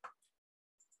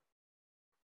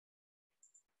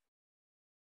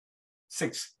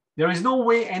 6, there is no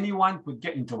way anyone could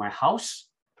get into my house.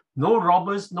 No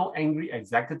robbers, no angry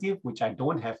executive, which I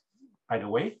don't have, by the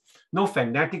way. No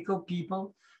fanatical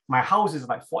people. My house is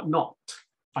like Fort Knox,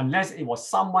 unless it was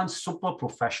someone super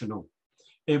professional.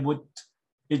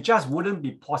 It just wouldn't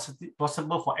be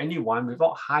possible for anyone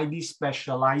without highly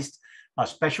specialized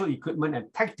special equipment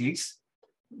and tactics,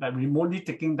 like remotely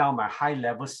taking down my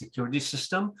high-level security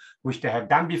system, which they have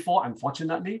done before,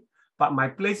 unfortunately. But my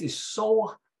place is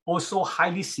also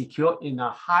highly secure in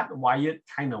a hardwired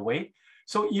kind of way.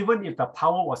 So even if the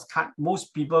power was cut,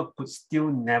 most people could still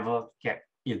never get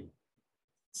in.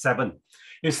 7,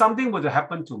 if something were to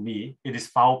happen to me, it is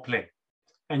foul play.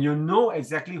 And you know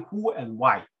exactly who and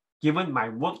why, given my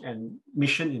work and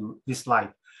mission in this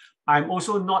life. I'm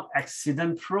also not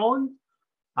accident prone.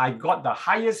 I got the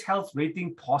highest health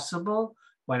rating possible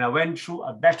when I went through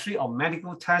a battery of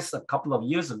medical tests a couple of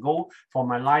years ago for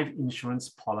my life insurance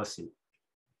policy.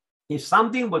 If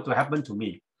something were to happen to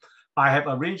me, I have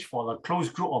arranged for a close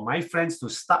group of my friends to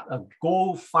start a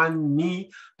GoFundMe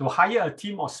to hire a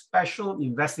team of special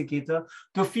investigators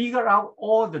to figure out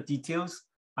all the details.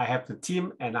 I have the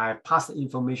team and I have passed the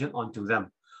information on to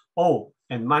them. Oh,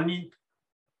 and money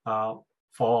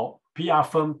for PR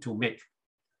firm to make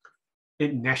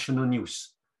it national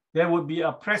news. There would be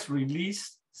a press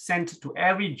release sent to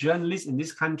every journalist in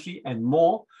this country and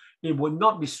more. It would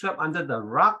not be swept under the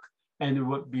rug, and it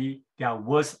would be their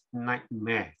worst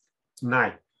nightmare.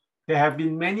 9, there have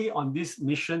been many on this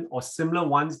mission or similar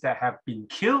ones that have been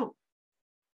killed,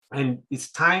 and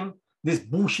it's time this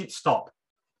bullshit stop.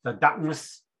 The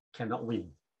darkness cannot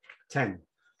win. 10,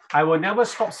 I will never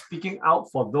stop speaking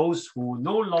out for those who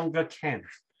no longer can,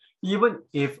 even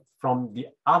if from the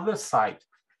other side,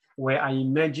 where I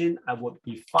imagine I would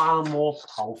be far more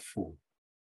powerful.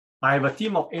 I have a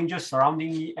team of angels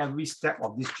surrounding me every step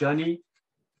of this journey,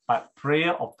 but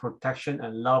prayer of protection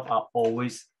and love are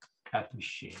always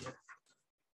appreciated.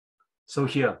 So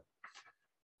here,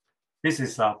 this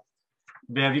is a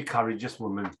very courageous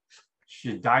woman.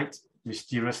 She died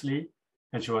mysteriously,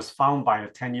 and she was found by a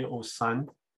 10-year-old son.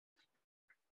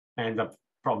 And the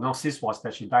prognosis was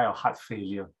that she died of heart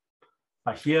failure.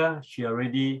 But here, she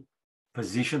already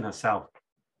positioned herself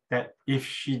that if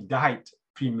she died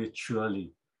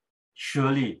prematurely,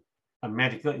 surely a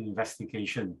medical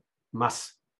investigation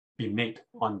must be made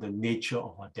on the nature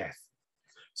of her death.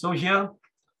 So here,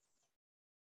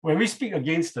 when we speak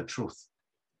against the truth,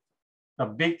 the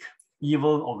big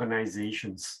evil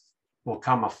organizations will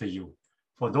come after you.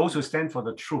 For those who stand for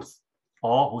the truth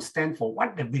or who stand for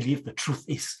what they believe the truth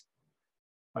is,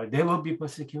 right, they will be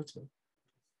persecuted.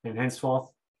 And henceforth,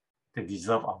 they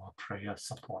deserve our prayer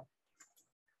support.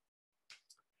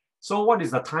 So what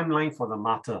is the timeline for the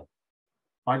martyr?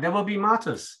 All right, there will be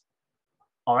martyrs.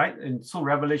 All right, and so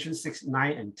Revelation 6,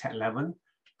 9, and 10, 11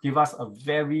 give us a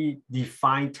very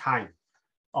defined time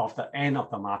of the end of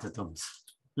the martyrdoms.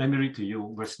 Let me read to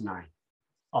you verse 9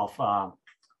 of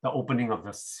the opening of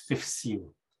the fifth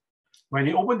seal. When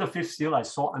he opened the fifth seal, I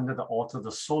saw under the altar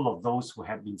the soul of those who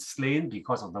had been slain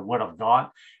because of the word of God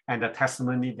and the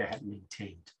testimony they had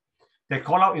maintained. They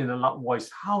called out in a loud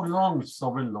voice, "How long,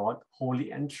 sovereign Lord,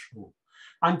 holy and true,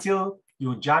 until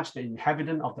you judge the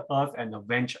inhabitant of the earth and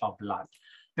avenge our blood?"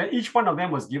 Then each one of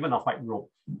them was given a white robe,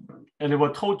 and they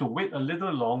were told to wait a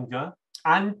little longer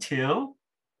until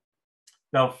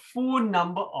the full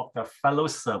number of their fellow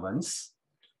servants,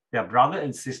 their brother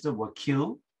and sister, were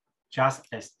killed just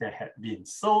as they had been.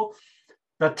 So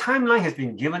the timeline has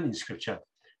been given in scripture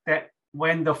that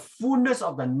when the fullness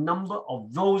of the number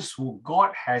of those who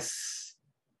God has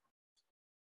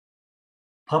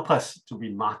purposed to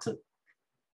be martyred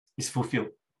is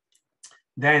fulfilled,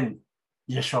 then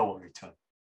Yeshua will return.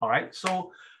 All right,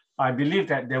 so I believe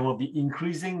that there will be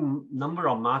increasing number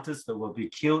of martyrs that will be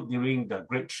killed during the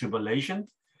Great Tribulation.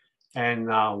 And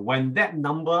when that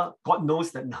number, God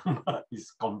knows that number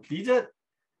is completed,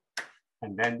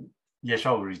 and then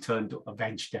Yeshua will return to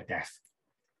avenge their death.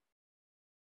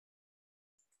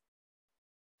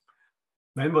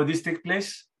 When will this take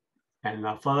place? And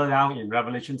further down in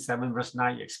Revelation 7, verse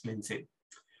 9, it explains it.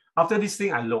 After this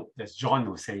thing I looked, that's John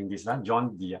who's saying this,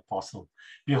 John the apostle.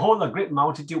 Behold, a great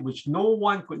multitude which no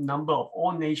one could number, of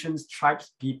all nations,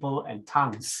 tribes, people, and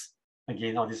tongues.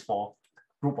 Again, all these four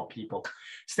group of people,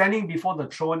 standing before the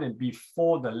throne and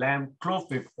before the Lamb,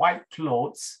 clothed with white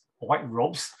clothes, white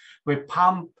robes, with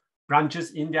palm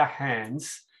branches in their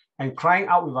hands, and crying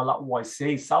out with a loud voice,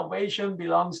 saying, "Salvation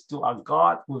belongs to our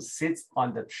God who sits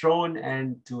on the throne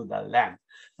and to the Lamb."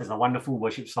 There's a wonderful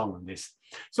worship song on this.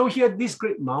 So here, this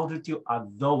great multitude are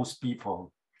those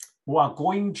people who are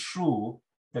going through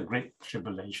the Great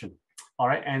Tribulation. All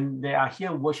right, and they are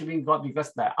here worshiping God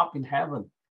because they're up in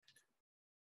heaven.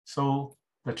 So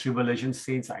the tribulation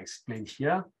saints are explained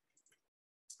here.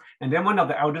 And then one of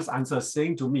the elders answers,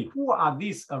 saying to me, "Who are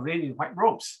these arrayed in white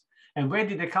robes? And where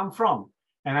did they come from?"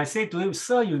 And I say to him,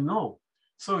 "Sir, you know."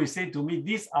 So he said to me,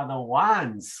 "These are the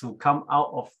ones who come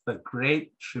out of the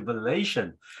great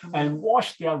tribulation and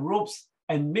wash their robes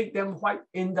and make them white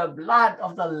in the blood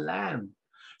of the Lamb."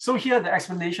 So here the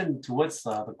explanation towards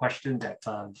the question that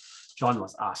John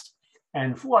was asked.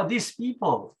 And who are these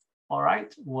people, all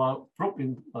right, who are robed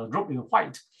in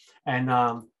white? And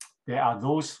they are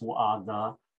those who are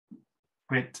the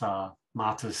great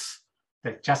martyrs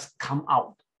that just come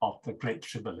out of the Great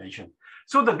Tribulation.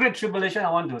 So the Great Tribulation,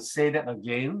 I want to say that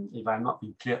again, if I'm not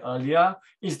been clear earlier,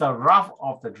 is the wrath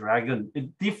of the dragon.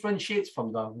 It differentiates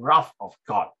from the wrath of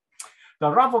God.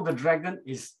 The wrath of the dragon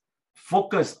is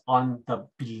focused on the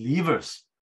believers.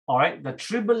 All right, the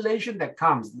tribulation that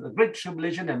comes, the Great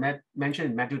Tribulation that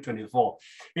mentioned in Matthew 24,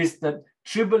 is the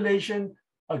tribulation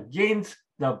against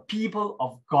the people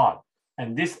of God.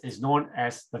 And this is known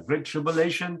as the Great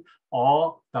Tribulation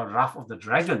or the wrath of the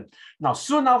dragon. Now,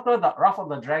 soon after the wrath of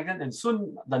the dragon and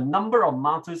soon the number of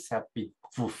martyrs have been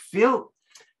fulfilled,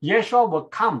 Yeshua will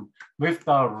come with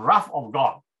the wrath of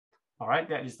God. All right,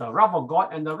 that is the wrath of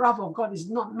God. And the wrath of God is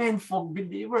not meant for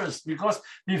believers, because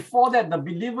before that, the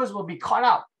believers will be caught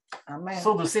up. Amen.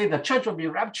 So to say, the church will be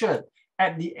raptured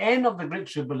at the end of the Great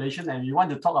Tribulation. And you want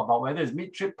to talk about whether it's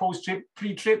mid-trib, post-trib,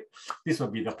 pre-trib, this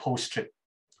will be the post-trib.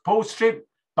 Post-trib,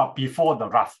 but before the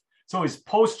wrath. So it's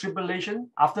post-tribulation,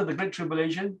 after the Great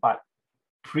Tribulation, but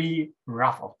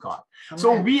pre-wrath of God. Amen.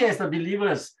 So we as the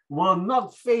believers will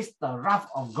not face the wrath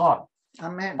of God.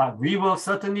 Amen. But we will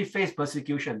certainly face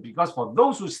persecution, because for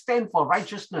those who stand for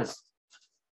righteousness,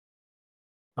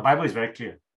 the Bible is very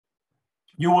clear.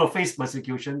 You will face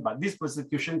persecution, but this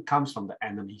persecution comes from the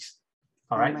enemies.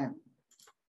 All right? Amen.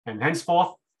 And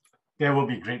henceforth, there will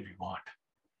be great reward.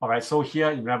 All right, so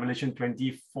here in Revelation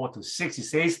 24-6, it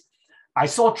says, "I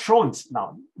saw thrones."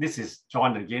 Now, this is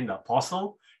John again, the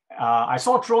apostle. "I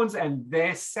saw thrones and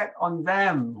they sat on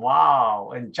them."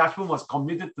 Wow. And judgment was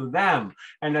committed to them.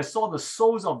 "And I saw the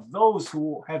souls of those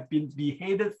who have been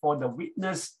beheaded for the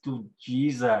witness to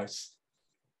Jesus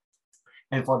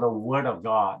and for the word of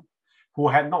God, who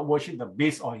had not worshipped the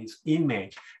beast or his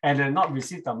image, and had not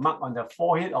received the mark on their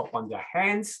forehead or on their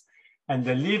hands. And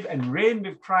they live and reign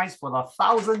with Christ for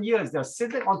 1,000 years. They're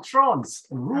sitting on thrones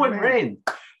and rule and reign.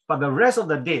 But the rest of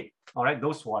the dead, all right,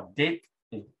 those who are dead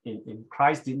in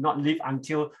Christ did not live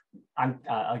until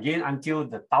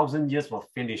the 1,000 years were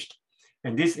finished.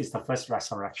 And this is the first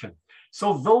resurrection.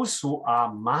 So those who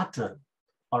are martyred,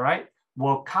 all right,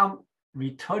 will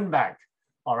return back,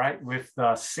 all right, with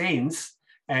the saints,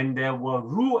 and they will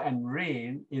rule and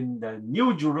reign in the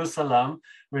New Jerusalem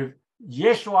with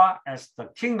Yeshua as the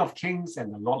King of Kings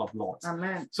and the Lord of Lords.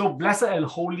 Amen. So blessed and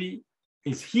holy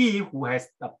is he who has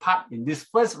a part in this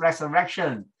first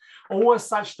resurrection. Over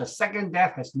such the second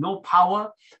death has no power,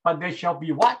 but they shall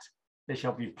be what? They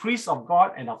shall be priests of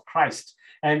God and of Christ,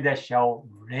 and they shall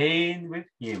reign with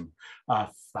him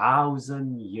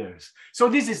 1,000 years. So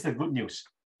this is the good news.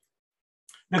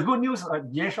 The good news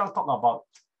Yeshua talked about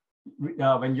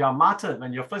when you are martyred,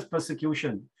 when your first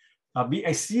persecution, be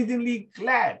exceedingly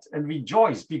glad and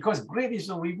rejoice, because great is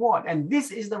the reward. And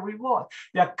this is the reward.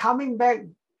 They are coming back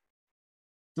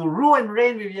to rule and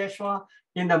reign with Yeshua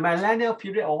in the millennial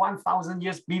period of 1,000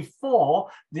 years before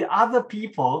the other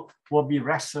people will be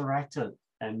resurrected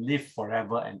and live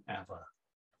forever and ever.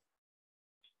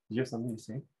 Do you have something to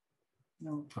say?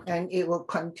 No. Okay. And it will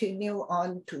continue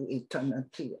on to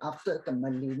eternity after the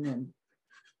millennium.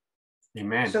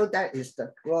 Amen. So that is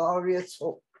the glorious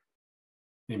hope.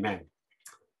 Amen.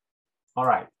 All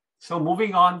right. So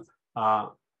moving on,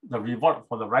 the reward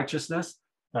for the righteousness,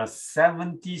 the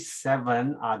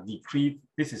 77 are decreed.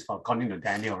 This is according to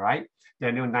Daniel, right?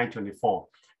 Daniel 9:24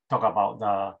 talk about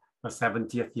the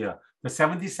 70th year. The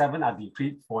 77 are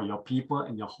decreed for your people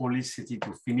and your holy city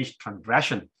to finish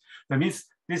transgression. That means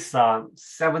this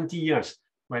 70 years,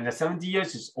 when the 70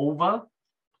 years is over,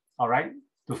 all right,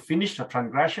 to finish the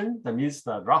transgression, that means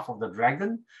the wrath of the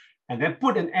dragon, and then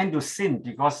put an end to sin,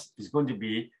 because it's going to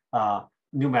be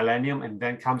new millennium, and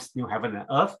then comes new heaven and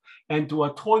earth, and to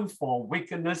atone for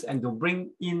wickedness and to bring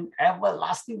in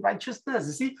everlasting righteousness.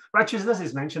 You see, righteousness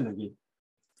is mentioned again.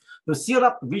 To seal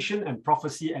up vision and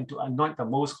prophecy and to anoint the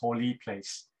most holy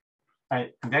place.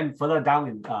 And then further down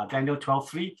in Daniel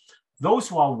 12:3, those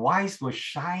who are wise will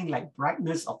shine like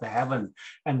brightness of the heaven,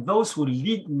 and those who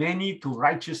lead many to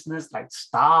righteousness like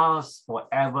stars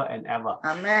forever and ever.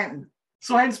 Amen.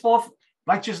 So henceforth,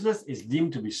 righteousness is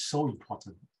deemed to be so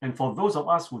important. And for those of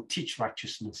us who teach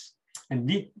righteousness and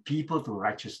lead people to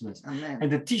righteousness, Amen. and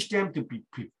to teach them to be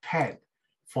prepared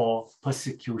for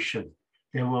persecution,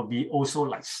 there will be also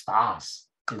like stars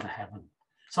in the heaven.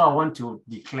 So I want to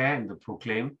declare and to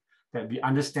proclaim that we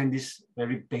understand this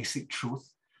very basic truth,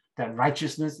 that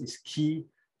righteousness is key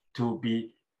to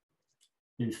be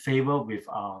in favor with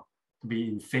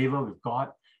God,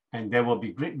 and there will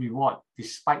be great reward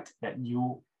despite that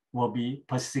you will be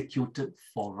persecuted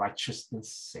for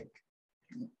righteousness' sake.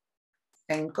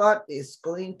 And God is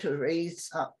going to raise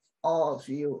up all of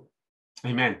you.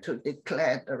 Amen. To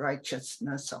declare the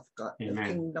righteousness of God, Amen.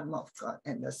 The kingdom of God,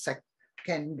 and the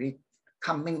second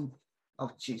coming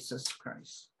of Jesus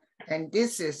Christ. And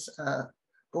this is,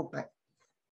 go back.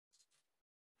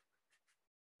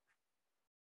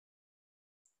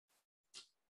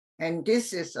 And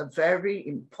this is a very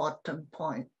important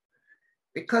point,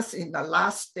 because in the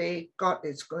last day, God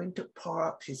is going to pour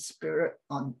out his spirit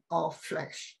on all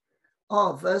flesh.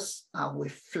 All of us are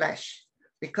with flesh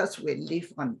because we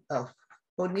live on earth.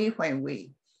 Only when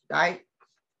we die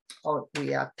or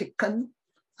we are taken,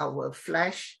 our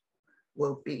flesh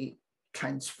will be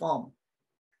transformed.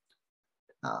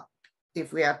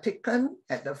 If we are taken,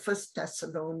 at the 1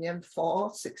 Thessalonians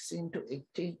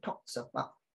 4:16-18 talks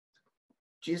about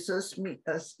Jesus meet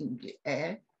us in the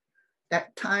air.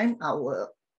 That time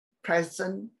our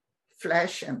present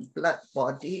flesh and blood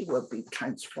body will be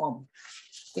transformed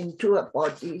into a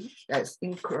body that's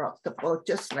incorruptible,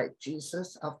 just like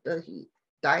Jesus after he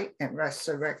died and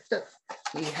resurrected.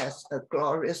 He has a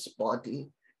glorious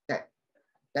body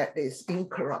that is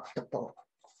incorruptible.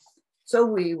 So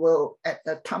we will, at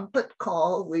the trumpet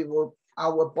call,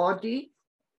 our body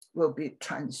will be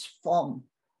transformed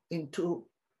into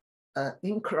an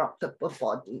incorruptible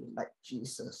body like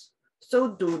Jesus.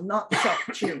 So do not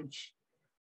shortchange.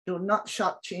 Do not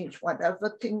shortchange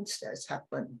whatever things that's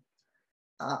happened.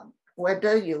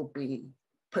 Whether you'll be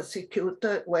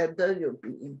persecuted, whether you'll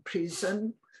be in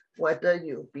prison, whether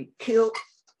you'll be killed,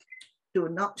 do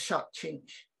not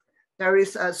shortchange. There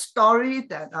is a story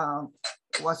that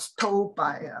was told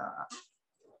by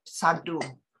Sadhu.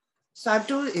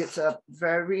 Sadhu is a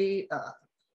very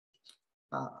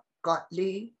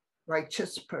godly,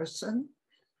 righteous person,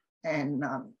 and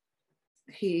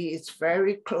he is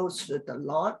very close to the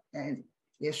Lord, and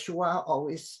Yeshua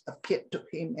always appeared to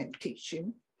him and teach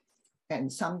him,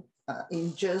 and some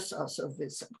angels also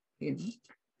visit him.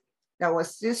 There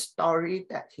was this story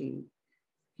that he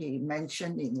he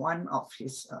mentioned in one of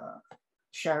his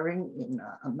sharing in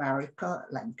America,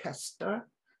 Lancaster.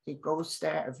 He goes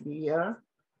there every year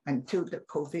until the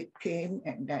COVID came.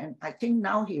 And then I think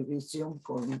now he resumed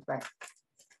going back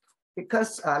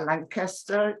because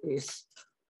Lancaster is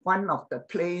one of the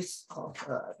place of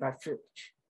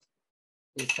refuge.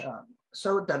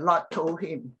 So the Lord told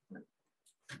him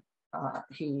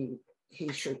he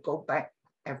should go back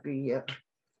every year.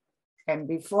 And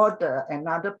before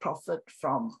another prophet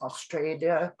from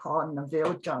Australia called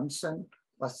Neville Johnson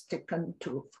was taken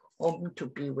to home to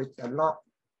be with the Lord,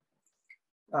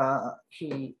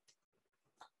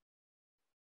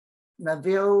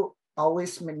 Neville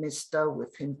always minister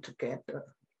with him together.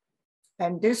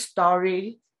 And this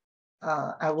story,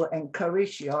 I will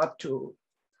encourage you all to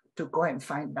go and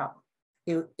find out.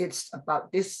 It's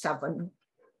about this 7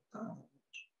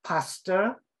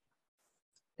 pastor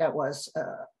that was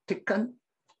taken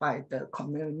by the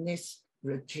communist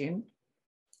regime,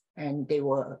 and they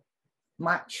were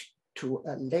marched to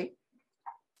a lake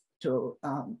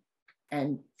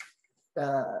and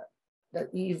the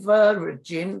evil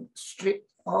regime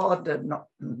stripped all the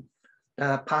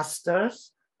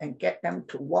pastors and get them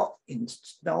to walk in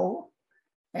snow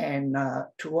and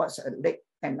towards a lake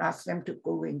and ask them to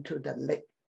go into the lake.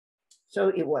 So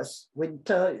it was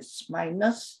winter, it's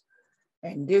minus,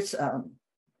 and this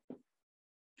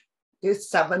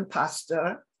 7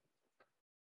 pastor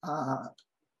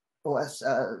was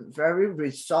very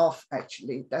resolved,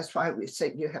 actually. That's why we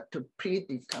said you have to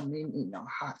predetermine in your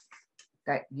heart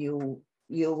that you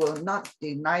will not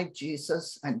deny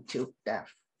Jesus until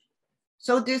death.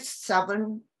 So this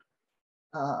 7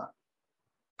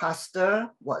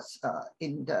 pastor was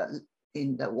in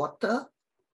the water,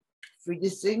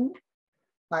 freezing,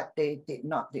 but they did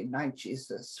not deny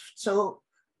Jesus. So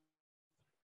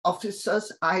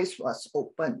officer's eyes was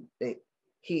open.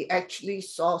 He actually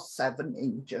saw 7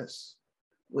 angels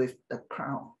with the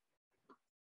crown,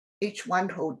 each one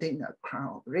holding a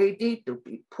crown, ready to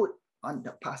be put on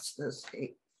the pastor's head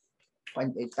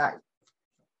when they died.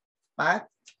 But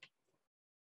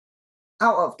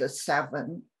out of the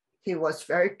 7, he was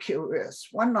very curious.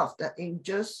 One of the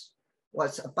angels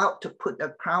was about to put the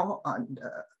crown on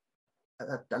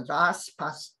the last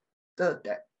pastor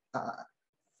that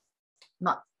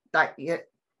not died yet.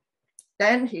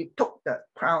 Then he took the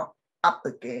crown up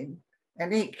again,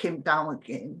 and he came down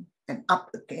again and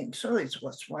up again. So he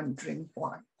was wondering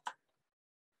why.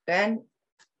 Then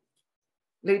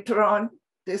later on,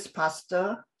 this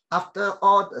pastor, after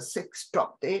all the 6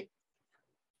 dropped dead,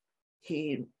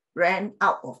 he ran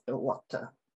out of the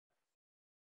water.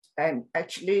 And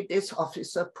actually, this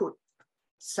officer put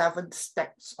 7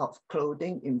 stacks of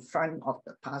clothing in front of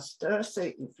the pastor,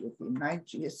 say, if you deny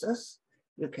Jesus,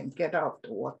 you can get out of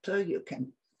the water, you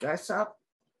can dress up,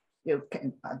 you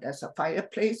can, there's a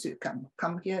fireplace, you can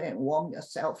come here and warm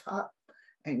yourself up,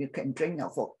 and you can drink a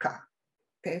vodka,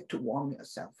 okay, to warm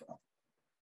yourself up.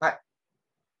 But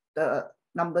the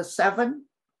number 7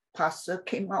 pastor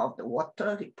came out of the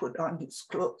water, he put on his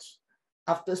clothes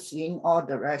after seeing all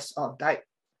the rest all died.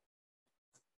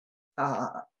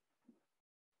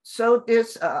 So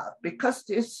this, because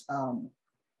this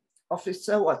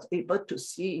officer was able to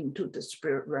see into the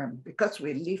spirit realm, because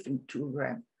we live in 2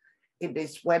 realms, it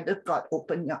is whether God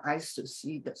opened your eyes to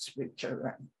see the spiritual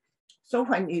realm. So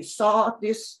when he saw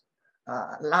this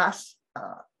last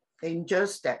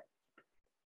angels that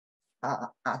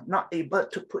are not able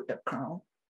to put the crown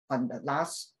on the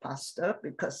last pastor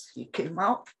because he came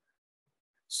out.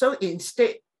 So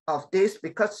instead of this,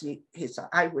 because he's an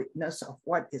eyewitness of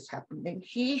what is happening,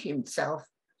 he himself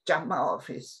jumped out of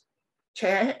his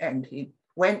chair and he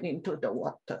went into the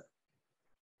water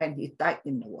and he died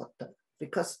in the water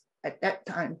because at that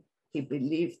time he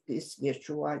believed this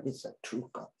Yeshua is a true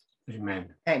God.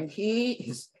 Amen. And he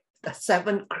is the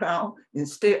 7th crown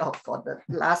instead of for the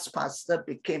last pastor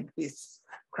became his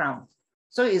crown.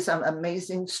 So it's an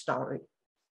amazing story.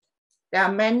 There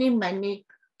are many, many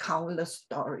countless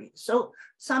stories. So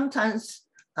sometimes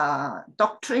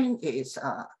doctrine is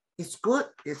good,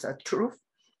 is a truth,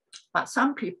 but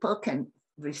some people can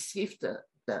receive the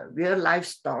real life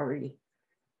story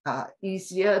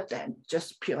easier than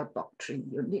just pure doctrine.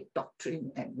 You need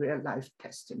doctrine and real life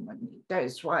testimony. That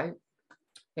is why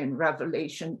in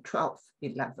Revelation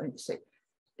 12:11 it says,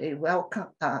 they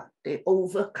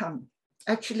overcome.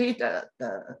 Actually,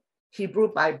 the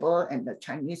Hebrew Bible and the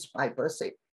Chinese Bible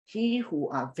say, he who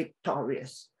are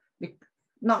victorious,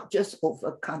 not just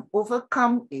overcome.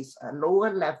 Overcome is a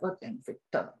lower level than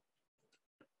victor.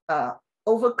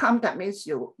 Overcome, that means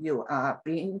you are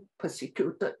being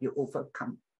persecuted, you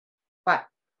overcome. But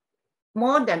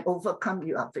more than overcome,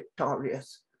 you are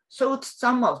victorious. So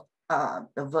some of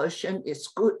the version is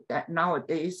good that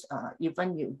nowadays,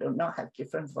 even you do not have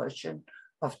different version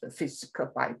of the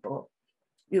physical Bible,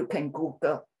 you can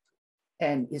Google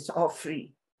and it's all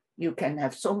free. You can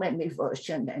have so many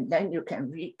versions and then you can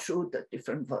read through the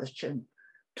different version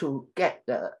to get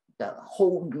the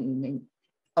whole meaning.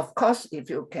 Of course, if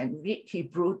you can read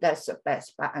Hebrew, that's the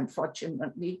best, but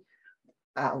unfortunately,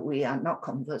 we are not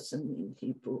conversant in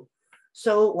Hebrew.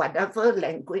 So whatever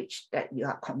language that you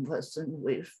are conversant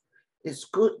with, it's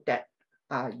good that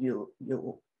you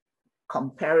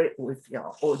compare it with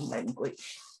your own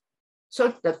language.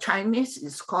 So the Chinese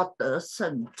is called 得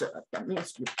胜者, that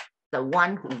means the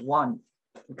one who won.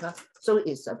 Okay? So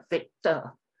it's a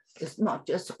victor. It's not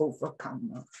just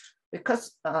overcomer.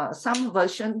 Because some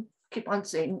version keep on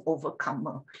saying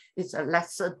overcomer. It's a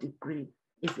lesser degree.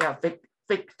 If you are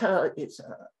victor, it's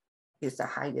a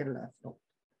higher level.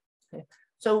 Okay?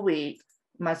 So we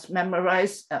must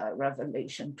memorize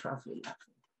Revelation 12:11.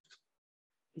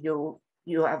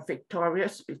 You are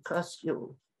victorious because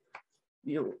you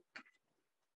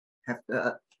have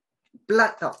the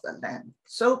blood of the Lamb.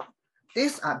 So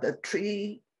these are the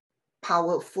three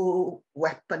powerful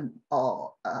weapons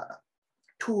or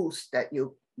tools that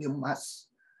you must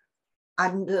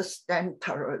understand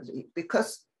thoroughly,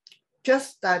 because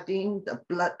just studying the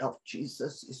blood of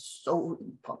Jesus is so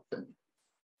important.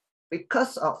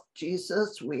 Because of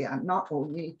Jesus, we are not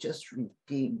only just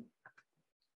redeemed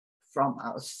from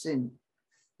our sin,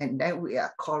 and then we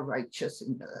are called righteous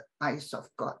in the eyes of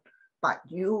God, but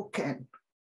you can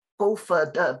go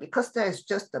further, because that is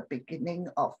just the beginning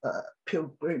of a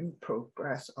pilgrim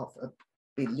progress of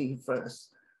believers.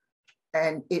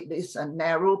 And it is a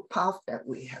narrow path that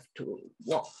we have to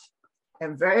walk.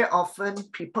 And very often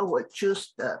people will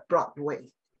choose the broad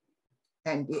way,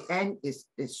 and the end is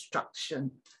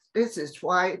destruction. This is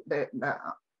why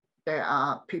there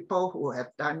are people who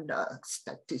have done the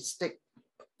statistic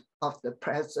of the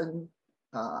present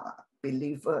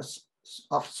believers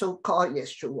of so-called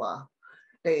Yeshua.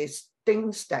 There is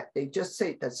things that they just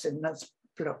say the sinner's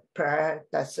prayer,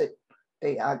 that's it.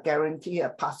 They are guaranteed a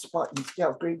passport, instead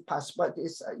of green passport,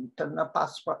 is an eternal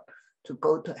passport to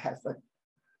go to heaven.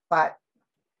 But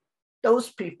those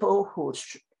people who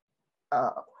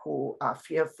are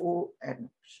fearful and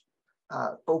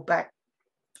go back,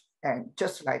 and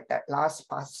just like that last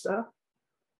pastor,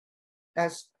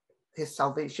 as his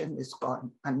salvation is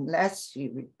gone unless he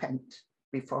repent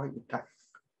before he dies.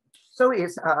 So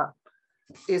it's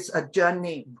a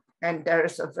journey, and there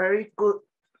is a very good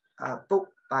book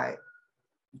by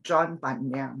John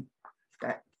Bunyan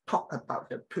that talk about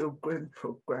the pilgrim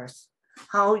progress,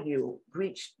 how you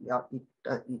reach the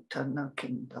eternal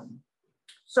kingdom.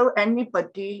 So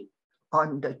anybody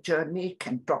on the journey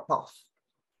can drop off.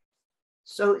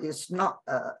 So it's not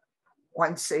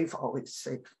once safe, always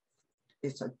safe.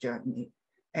 It's a journey,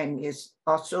 and it's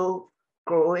also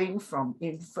growing from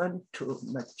infant to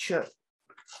mature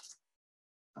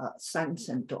sons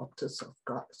and daughters of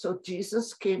God. So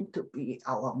Jesus came to be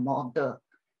our model.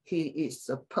 He is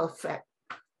the perfect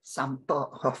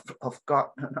sample of God,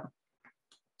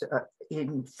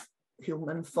 in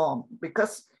human form,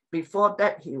 because before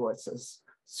that he was a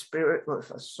spirit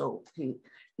with a soul.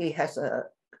 He has an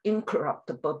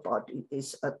incorruptible body.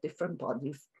 It's a different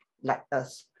body like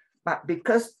us. But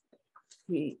because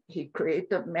he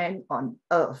created man on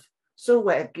earth, so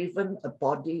we're given a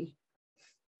body,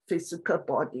 physical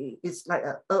body. It's like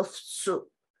an earth suit.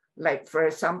 Like, for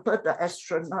example, the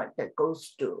astronaut that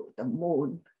goes to the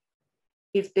moon,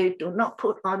 if they do not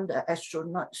put on the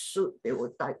astronaut suit, they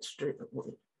will die straight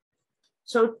away.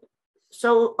 So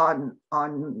on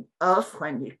earth,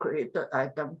 when he created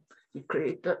Adam, he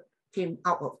created him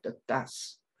out of the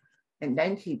dust. And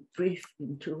then he breathed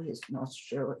into his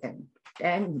nostril, and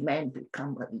then man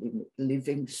become a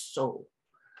living soul.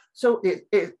 So it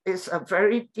is a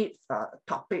very deep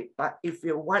topic, but if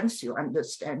once you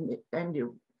understand it, then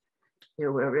you will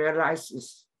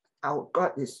realize our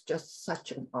God is just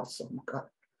such an awesome God.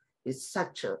 He's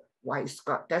such a wise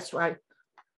God. That's why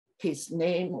his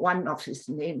name, one of his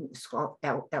names is called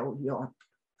El Elyon.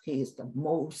 He is the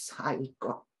Most High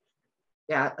God.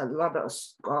 There are a lot of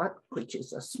God, which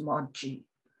is a small g,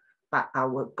 but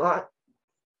our God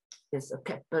is a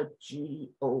capital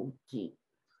G-O-D.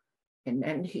 And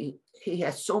then he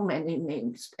has so many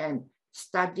names, and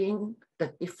studying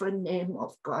the different name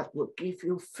of God will give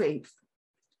you faith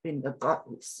in the God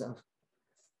we serve.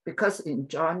 Because in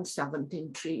John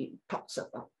 17:3, it talks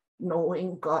about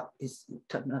knowing God is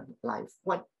eternal life.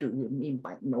 What do you mean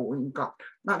by knowing God?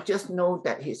 Not just know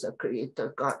that he's a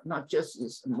creator God, not just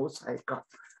he's the Most High God,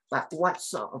 but what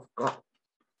sort of God?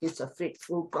 He's a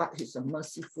faithful God. He's a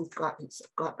merciful God. He's a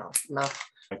God of love.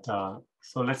 But,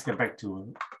 so let's get back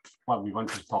to what we want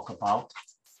to talk about.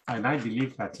 And I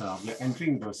believe that we're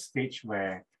entering the stage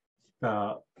where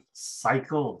the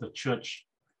cycle of the church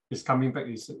is coming back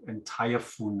its entire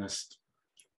fullness.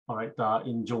 All right.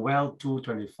 In Joel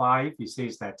 2:25, he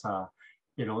says that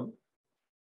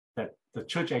that the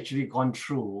church actually gone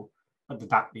through the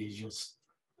dark ages.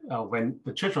 When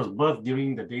the church was birthed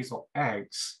during the days of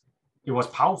Acts, it was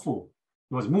powerful.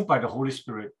 It was moved by the Holy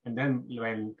Spirit. And then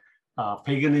when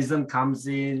paganism comes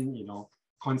in,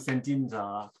 Constantine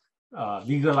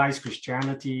legalized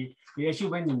Christianity, it actually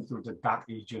went into the dark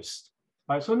ages.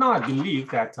 Right? So now I believe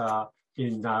that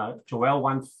in Joel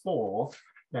 1:4,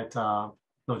 that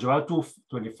Joel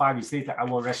 2:25, he says that I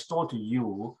will restore to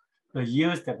you the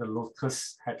years that the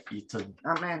locusts had eaten.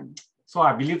 Amen. So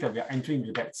I believe that we are entering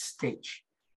into that stage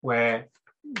where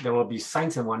there will be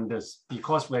signs and wonders,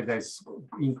 because where there's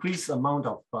increased amount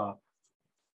of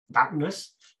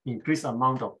darkness, increased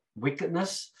amount of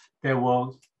wickedness, there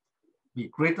will be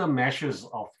greater measures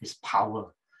of his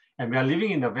power. And we are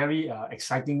living in a very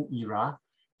exciting era.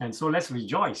 And so let's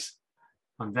rejoice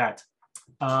on that.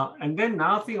 And then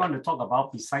another thing I want to talk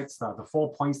about, besides the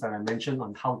 4 points that I mentioned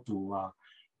on how to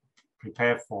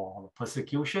prepare for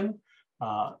persecution,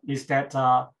 is that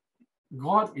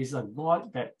God is a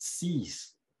God that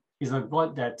sees, is a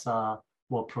God that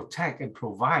will protect and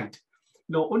provide.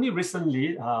 Only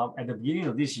recently, at the beginning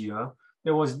of this year,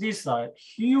 there was this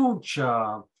huge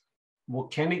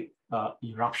volcanic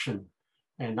eruption,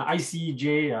 and the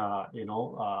ICJ,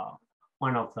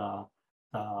 one of the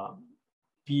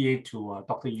PA to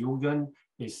Dr. Yugen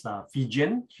is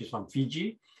Fijian. She's from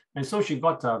Fiji, and so she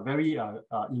got very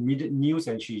immediate news,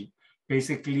 and she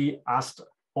basically asked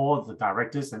all the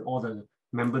directors and all the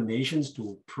member nations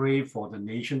to pray for the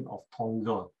nation of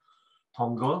Tonga,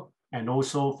 and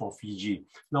also for Fiji.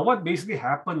 Now, what basically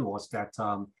happened was that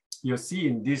you'll see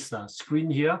in this screen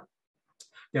here,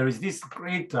 there is this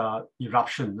great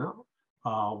eruption,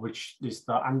 which is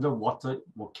the underwater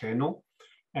volcano.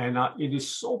 And it is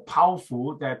so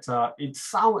powerful that it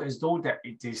sounds as though that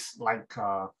it is like,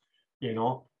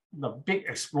 the big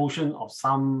explosion of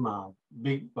some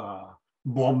big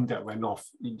bomb that went off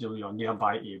into your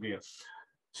nearby area.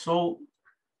 So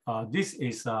this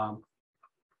is the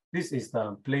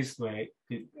place where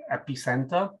the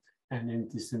epicenter, and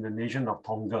it is in the nation of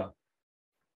Tonga.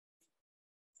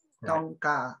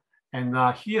 Tonga. And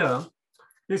here,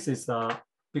 this is a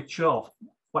picture of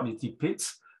what it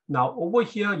depicts. Now, over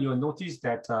here, you'll notice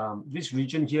that this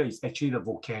region here is actually the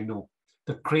volcano,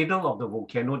 the cradle of the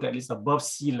volcano that is above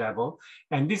sea level.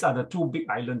 And these are the two big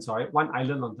islands, all right? One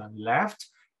island on the left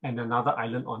and another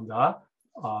island on the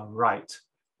right,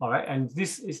 all right? And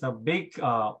this is a big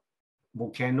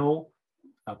volcano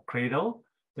cradle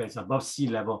that's above sea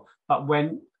level. But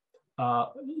when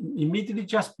immediately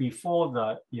just before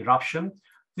the eruption,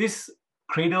 this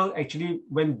cradle actually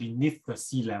went beneath the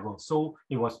sea level. So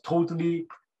it was totally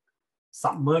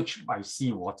submerged by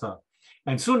seawater.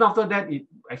 And soon after that, it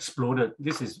exploded.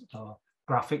 This is a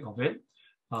graphic of it.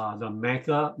 The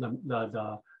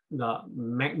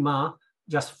magma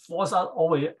just forced out all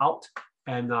the way out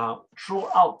and threw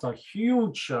out a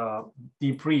huge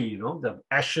debris, the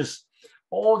ashes,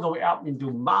 all the way up into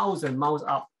miles and miles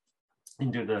up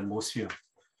into the atmosphere.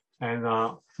 And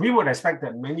we would expect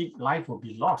that many lives will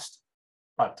be lost,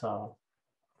 but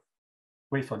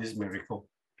wait for this miracle.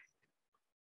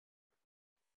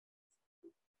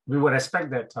 We would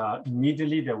expect that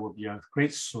immediately there will be a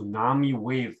great tsunami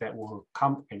wave that will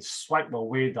come and swipe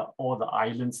away all the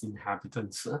island's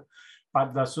inhabitants.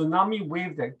 But the tsunami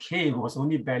wave that came was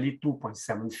only barely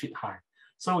 2.7 feet high.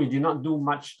 So it did not do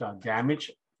much damage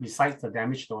besides the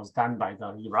damage that was done by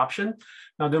the eruption.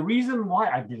 Now, the reason why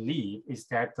I believe is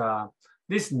that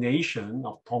this nation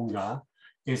of Tonga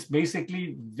is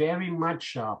basically very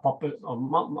much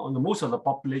most of the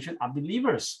population are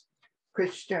believers.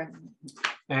 Christian.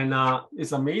 And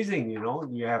it's amazing,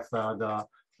 you have the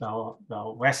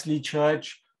Wesley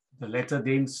Church, the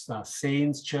Latter-day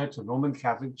Saints Church, the Roman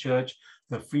Catholic Church,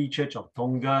 the Free Church of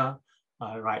Tonga,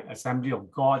 Assembly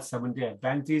of God, Seventh-day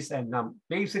Adventists, and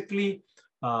basically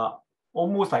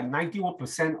almost like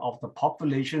 91% of the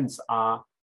populations are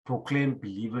proclaimed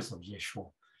believers of Yeshua.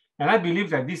 And I believe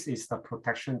that this is the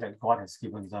protection that God has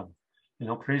given them.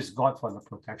 Praise God for the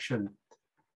protection.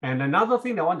 And another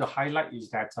thing I want to highlight is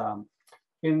that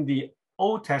in the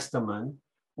Old Testament,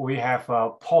 we have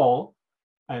Paul,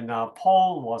 and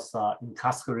Paul was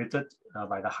incarcerated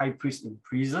by the high priest in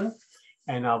prison,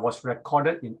 and was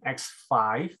recorded in Acts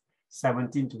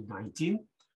 5:17-19.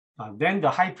 Then the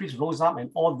high priest rose up,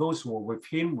 and all those who were with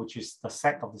him, which is the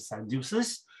sect of the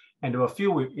Sadducees, and they were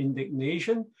filled with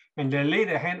indignation, and they laid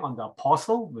their hand on the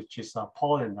apostle, which is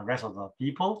Paul and the rest of the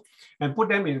people, and put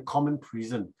them in a common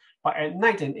prison. But at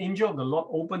night, an angel of the Lord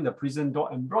opened the prison door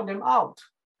and brought them out.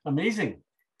 Amazing,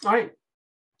 all right?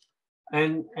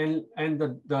 And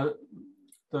the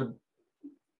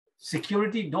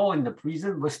security door in the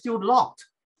prison was still locked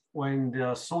when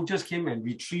the soldiers came and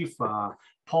retrieved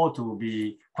Paul to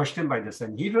be questioned by the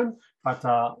Sanhedrin. But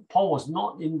Paul was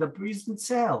not in the prison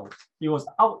cell. He was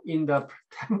out in the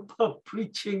temple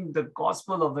preaching the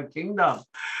gospel of the kingdom.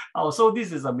 So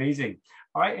this is amazing.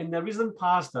 All right, in the recent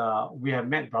past, we have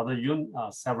met Brother Yun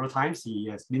several times. He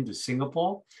has been to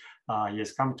Singapore. He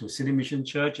has come to City Mission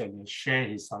Church and shared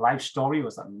his life story. It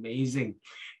was amazing.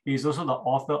 He's also the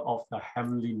author of The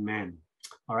Heavenly Man.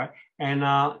 All right, and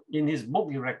in his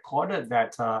book, he recorded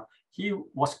that he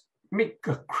was made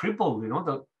a cripple. You know,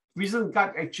 the prison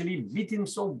guard actually beat him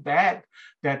so bad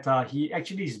that his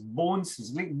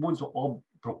leg bones were all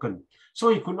broken, so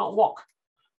he could not walk.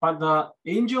 But the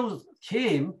angels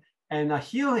came and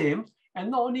healed him,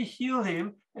 and not only healed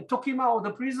him, and took him out of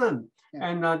the prison. Yeah.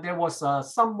 And there was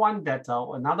someone that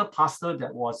another pastor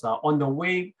that was on the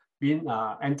way being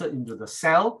entered into the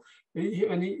cell.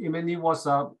 When he was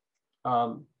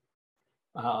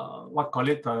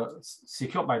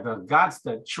secured by the guards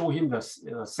that show him the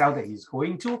cell that he's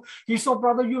going to, he saw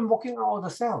Brother Yun walking out of the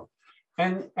cell,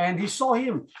 and he saw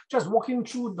him just walking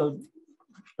through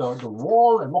the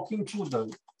wall and walking through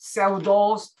the cell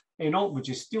doors, which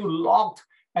is still locked,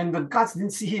 and the guards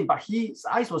didn't see him, but his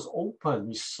eyes was open.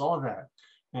 He saw that.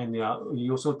 And he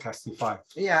also testified.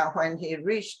 Yeah, when he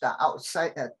reached the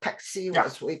outside, a taxi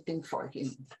was waiting for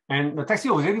him. And the taxi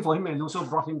was waiting for him and also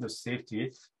brought him to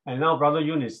safety. And now Brother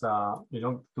Yun is,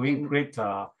 doing great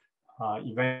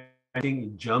evangelising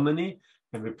in Germany.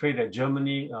 And we pray that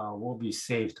Germany will be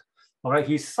saved. All right,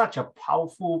 he's such a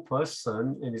powerful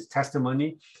person in his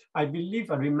testimony. I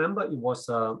remember it was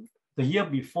the year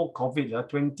before COVID,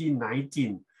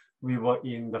 2019. We were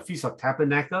in the Feast of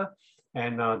Tabernacle.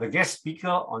 And the guest speaker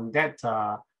on that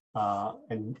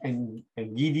and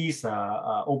Gide's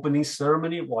opening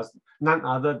ceremony was none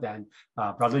other than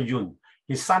Brother Yun.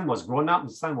 His son was grown up.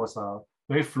 His son was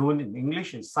very fluent in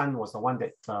English. His son was the one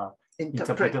that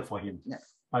interpreted for him. Yeah.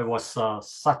 It was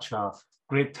such a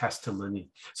great testimony.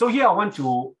 So here I want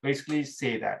to basically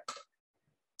say that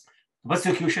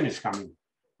persecution is coming,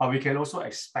 but we can also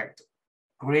expect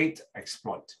great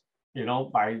exploit,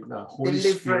 by the Holy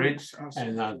Spirit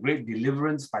and great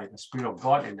deliverance by the Spirit of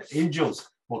God, and the angels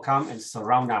will come and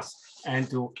surround us and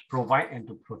to provide and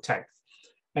to protect.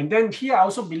 And then here I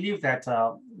also believe that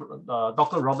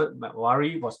Dr. Robert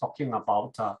McWari was talking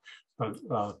about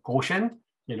Goshen,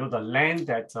 the land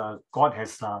that God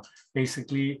has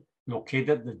basically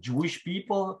located the Jewish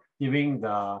people during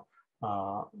the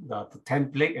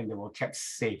 10th plague, and they were kept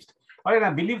saved. All right,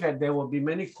 I believe that there will be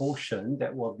many Goshen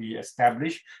that will be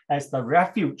established as the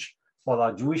refuge for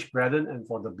our Jewish brethren and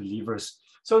for the believers.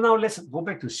 So now let's go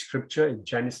back to scripture in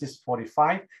Genesis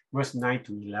 45, verse 9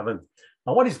 to 11.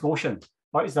 Now, what is Goshen?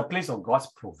 Well, it's the place of God's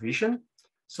provision.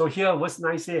 So here, verse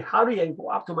 9 says, "Hurry and go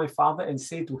up to my father and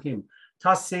say to him,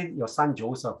 thus said your son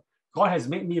Joseph, God has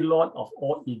made me Lord of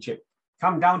all Egypt.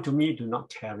 Come down to me, do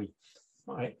not tarry.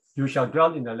 All right, you shall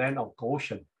dwell in the land of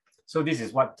Goshen." So this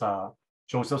is what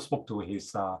Joseph spoke to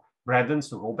his brethren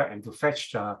to go back and to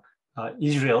fetch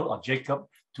Israel or Jacob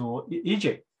to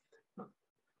Egypt.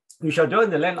 "You shall dwell in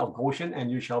the land of Goshen, and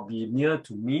you shall be near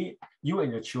to me, you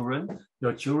and your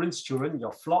children's children,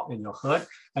 your flock and your herd,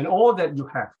 and all that you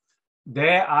have.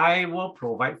 There I will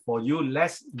provide for you,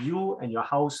 lest you and your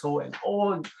household and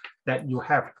all that you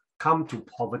have come to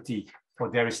poverty, for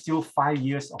there is still 5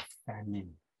 years of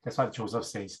famine." That's what Joseph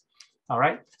says. All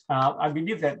right. I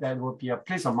believe that there will be a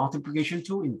place of multiplication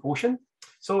too in Goshen.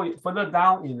 So further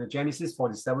down in Genesis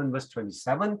 47, verse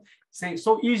 27, saying,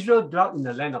 "So Israel dwelt in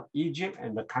the land of Egypt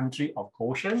and the country of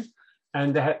Goshen,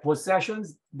 and they had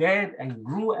possessions there and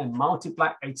grew and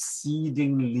multiplied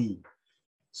exceedingly."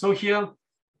 So here,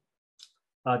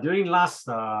 during last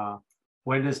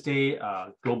Wednesday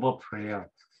global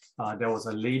prayer, there was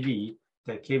a lady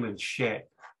that came and shared.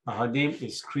 Her name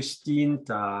is Christine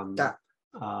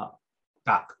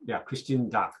Christine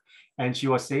Duck. And she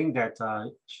was saying that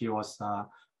she was a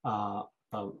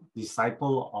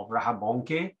disciple of Rahab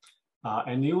Bonke.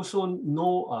 And you also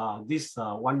know this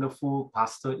wonderful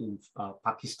pastor in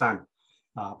Pakistan,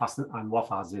 Pastor Anwar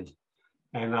Fazil.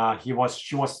 And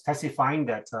she was testifying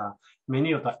that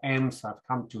many of the M's have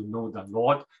come to know the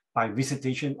Lord by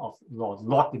visitation of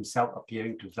Lord himself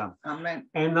appearing to them. Amen.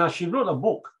 And she wrote a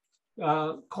book.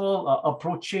 called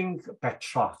Approaching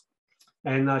Petra.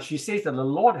 And she says that the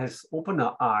Lord has opened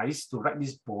her eyes to write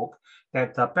this book,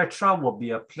 that Petra will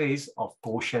be a place of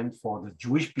Goshen for the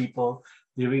Jewish people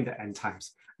during the end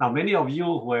times. Now, many of you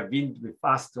who have been with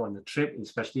us on the trip,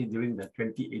 especially during the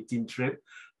 2018 trip,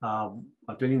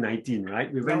 2019,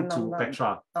 right? We went to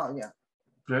Petra. Oh, yeah.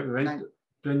 We went to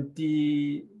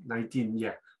 2019,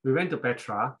 yeah. We went to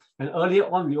Petra. And earlier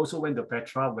on, we also went to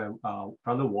Petra where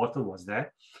Brother Walter was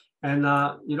there. And,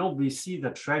 you know, we see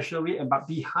the treasury, but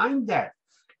behind that,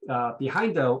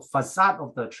 behind the facade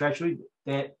of the treasury,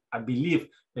 there, I believe,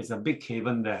 there's a big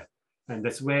haven there. And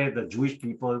that's where the Jewish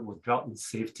people were dwelt in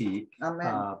safety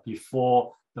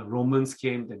before the Romans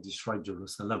came and destroyed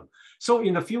Jerusalem. So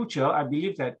in the future, I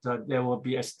believe that there will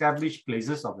be established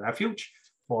places of refuge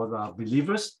for the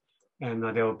believers, and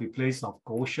there will be places of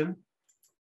Goshen.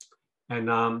 And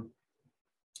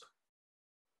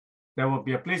there will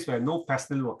be a place where no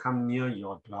pestilence will come near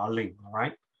your dwelling, all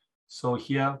right? So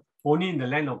here, only in the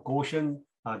land of Goshen,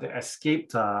 they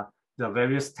escaped the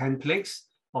various 10 plagues,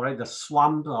 all right? The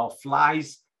swarm of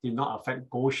flies did not affect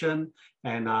Goshen,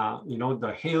 and you know,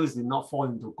 the hails did not fall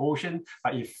into Goshen,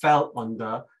 but it fell on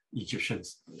the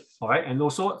Egyptians, all right? And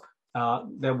also,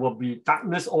 there will be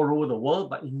darkness all over the world,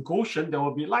 but in Goshen, there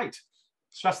will be light,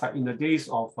 just like in the days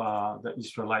of the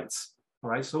Israelites, all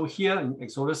right? So here in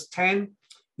Exodus 10,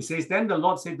 it says, then the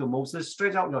Lord said to Moses,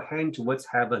 stretch out your hand towards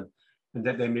heaven, and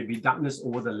that there may be darkness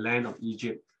over the land of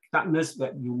Egypt. Darkness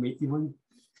that you may even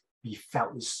be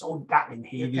felt. It's so dark and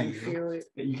heavy. You can feel it.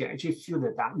 That you can actually feel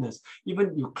the darkness.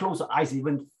 Even you close your eyes,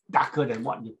 even darker than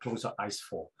what you close your eyes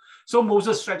for. So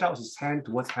Moses stretched out his hand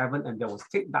towards heaven, and there was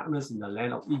thick darkness in the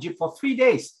land of Egypt for 3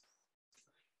 days.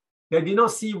 They did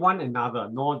not see one another,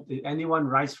 nor did anyone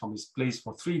rise from his place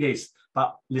for 3 days.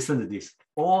 But listen to this.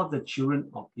 All the children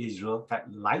of Israel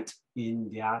had light in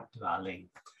their dwelling.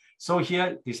 So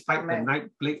here, despite the night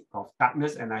plague of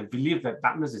darkness, and I believe that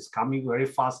darkness is coming very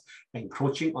fast,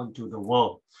 encroaching onto the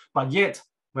world. But yet,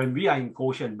 when we are in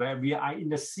Goshen, where we are in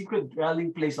the secret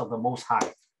dwelling place of the Most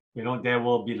High, you know, there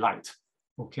will be light.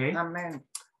 Okay? Amen.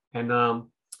 And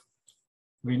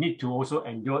we need to also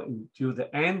endure until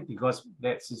the end, because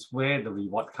that is where the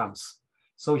reward comes.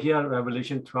 So here,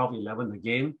 Revelation 12:11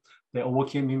 again, they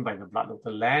overcame him by the blood of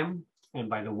the Lamb and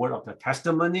by the word of the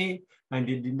testimony, and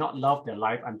they did not love their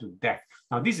life unto death.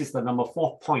 Now, this is the number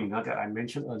 4 point that I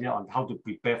mentioned earlier on how to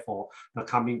prepare for the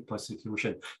coming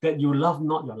persecution, that you love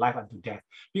not your life unto death.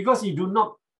 Because you do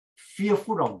not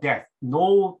fearful of death,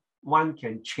 no one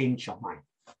can change your mind,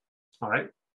 all right?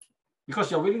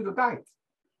 Because you're willing to die.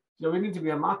 You're willing to be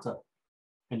a martyr,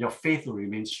 and your faith will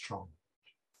remain strong.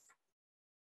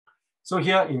 So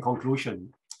here, in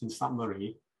conclusion, in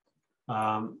summary,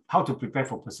 how to prepare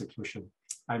for persecution.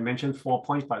 I mentioned 4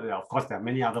 points, but of course, there are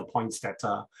many other points that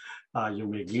you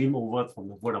may glean over from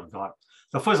the Word of God.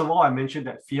 So first of all, I mentioned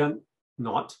that fear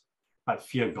not, but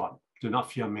fear God. Do not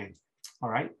fear man. All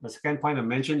right. The second point I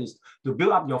mentioned is to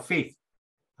build up your faith,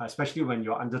 especially when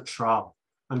you're under trial,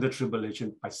 under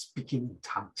tribulation, by speaking in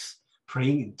tongues,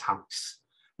 praying in tongues.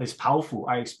 It's powerful.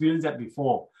 I experienced that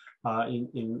before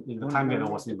in the time when I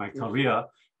was in my career,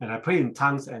 and I prayed in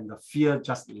tongues, and the fear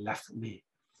just left me.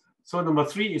 So number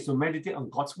 3 is to meditate on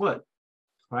God's word,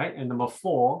 right? And number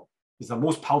 4 is the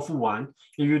most powerful one.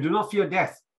 If you do not fear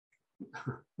death,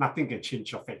 nothing can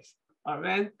change your faith. All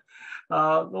right.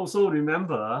 Also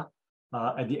remember,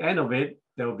 at the end of it,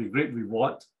 there will be great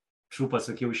reward through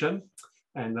persecution,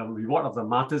 and the reward of the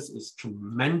martyrs is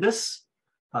tremendous.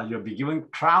 You'll be given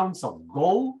crowns of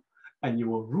gold, and you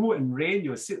will rule and reign. You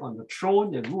will sit on the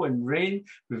throne and rule and reign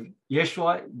with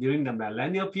Yeshua during the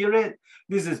millennial period.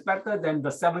 This is better than the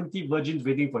 70 virgins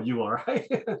waiting for you, all right?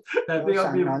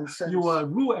 You will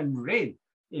rule and reign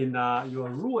in all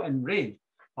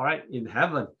right, in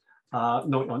heaven,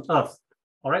 no, on earth.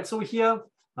 All right, so here,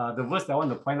 the verse that I want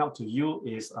to point out to you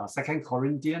is 2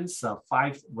 Corinthians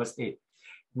 5, verse 8.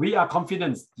 We are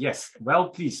confident, yes, well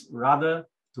pleased, rather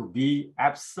to be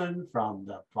absent from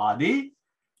the body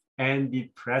and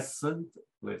be present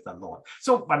with the Lord.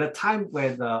 So by the time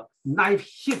where the knife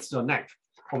hits your neck,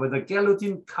 or where the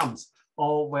guillotine comes,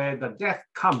 or where the death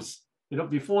comes, you know,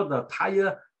 before the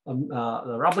tire,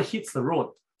 the rubber hits the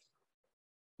road,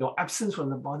 your absence from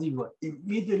the body will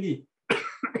immediately,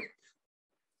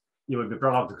 you will be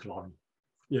brought up to glory.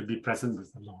 You'll be present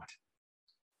with the Lord.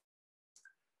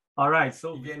 All right,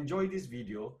 so if you enjoyed this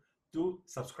video, do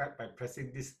subscribe by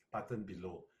pressing this button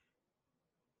below.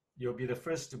 You'll be the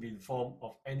first to be informed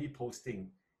of any posting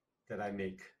that I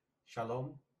make.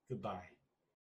 Shalom, goodbye.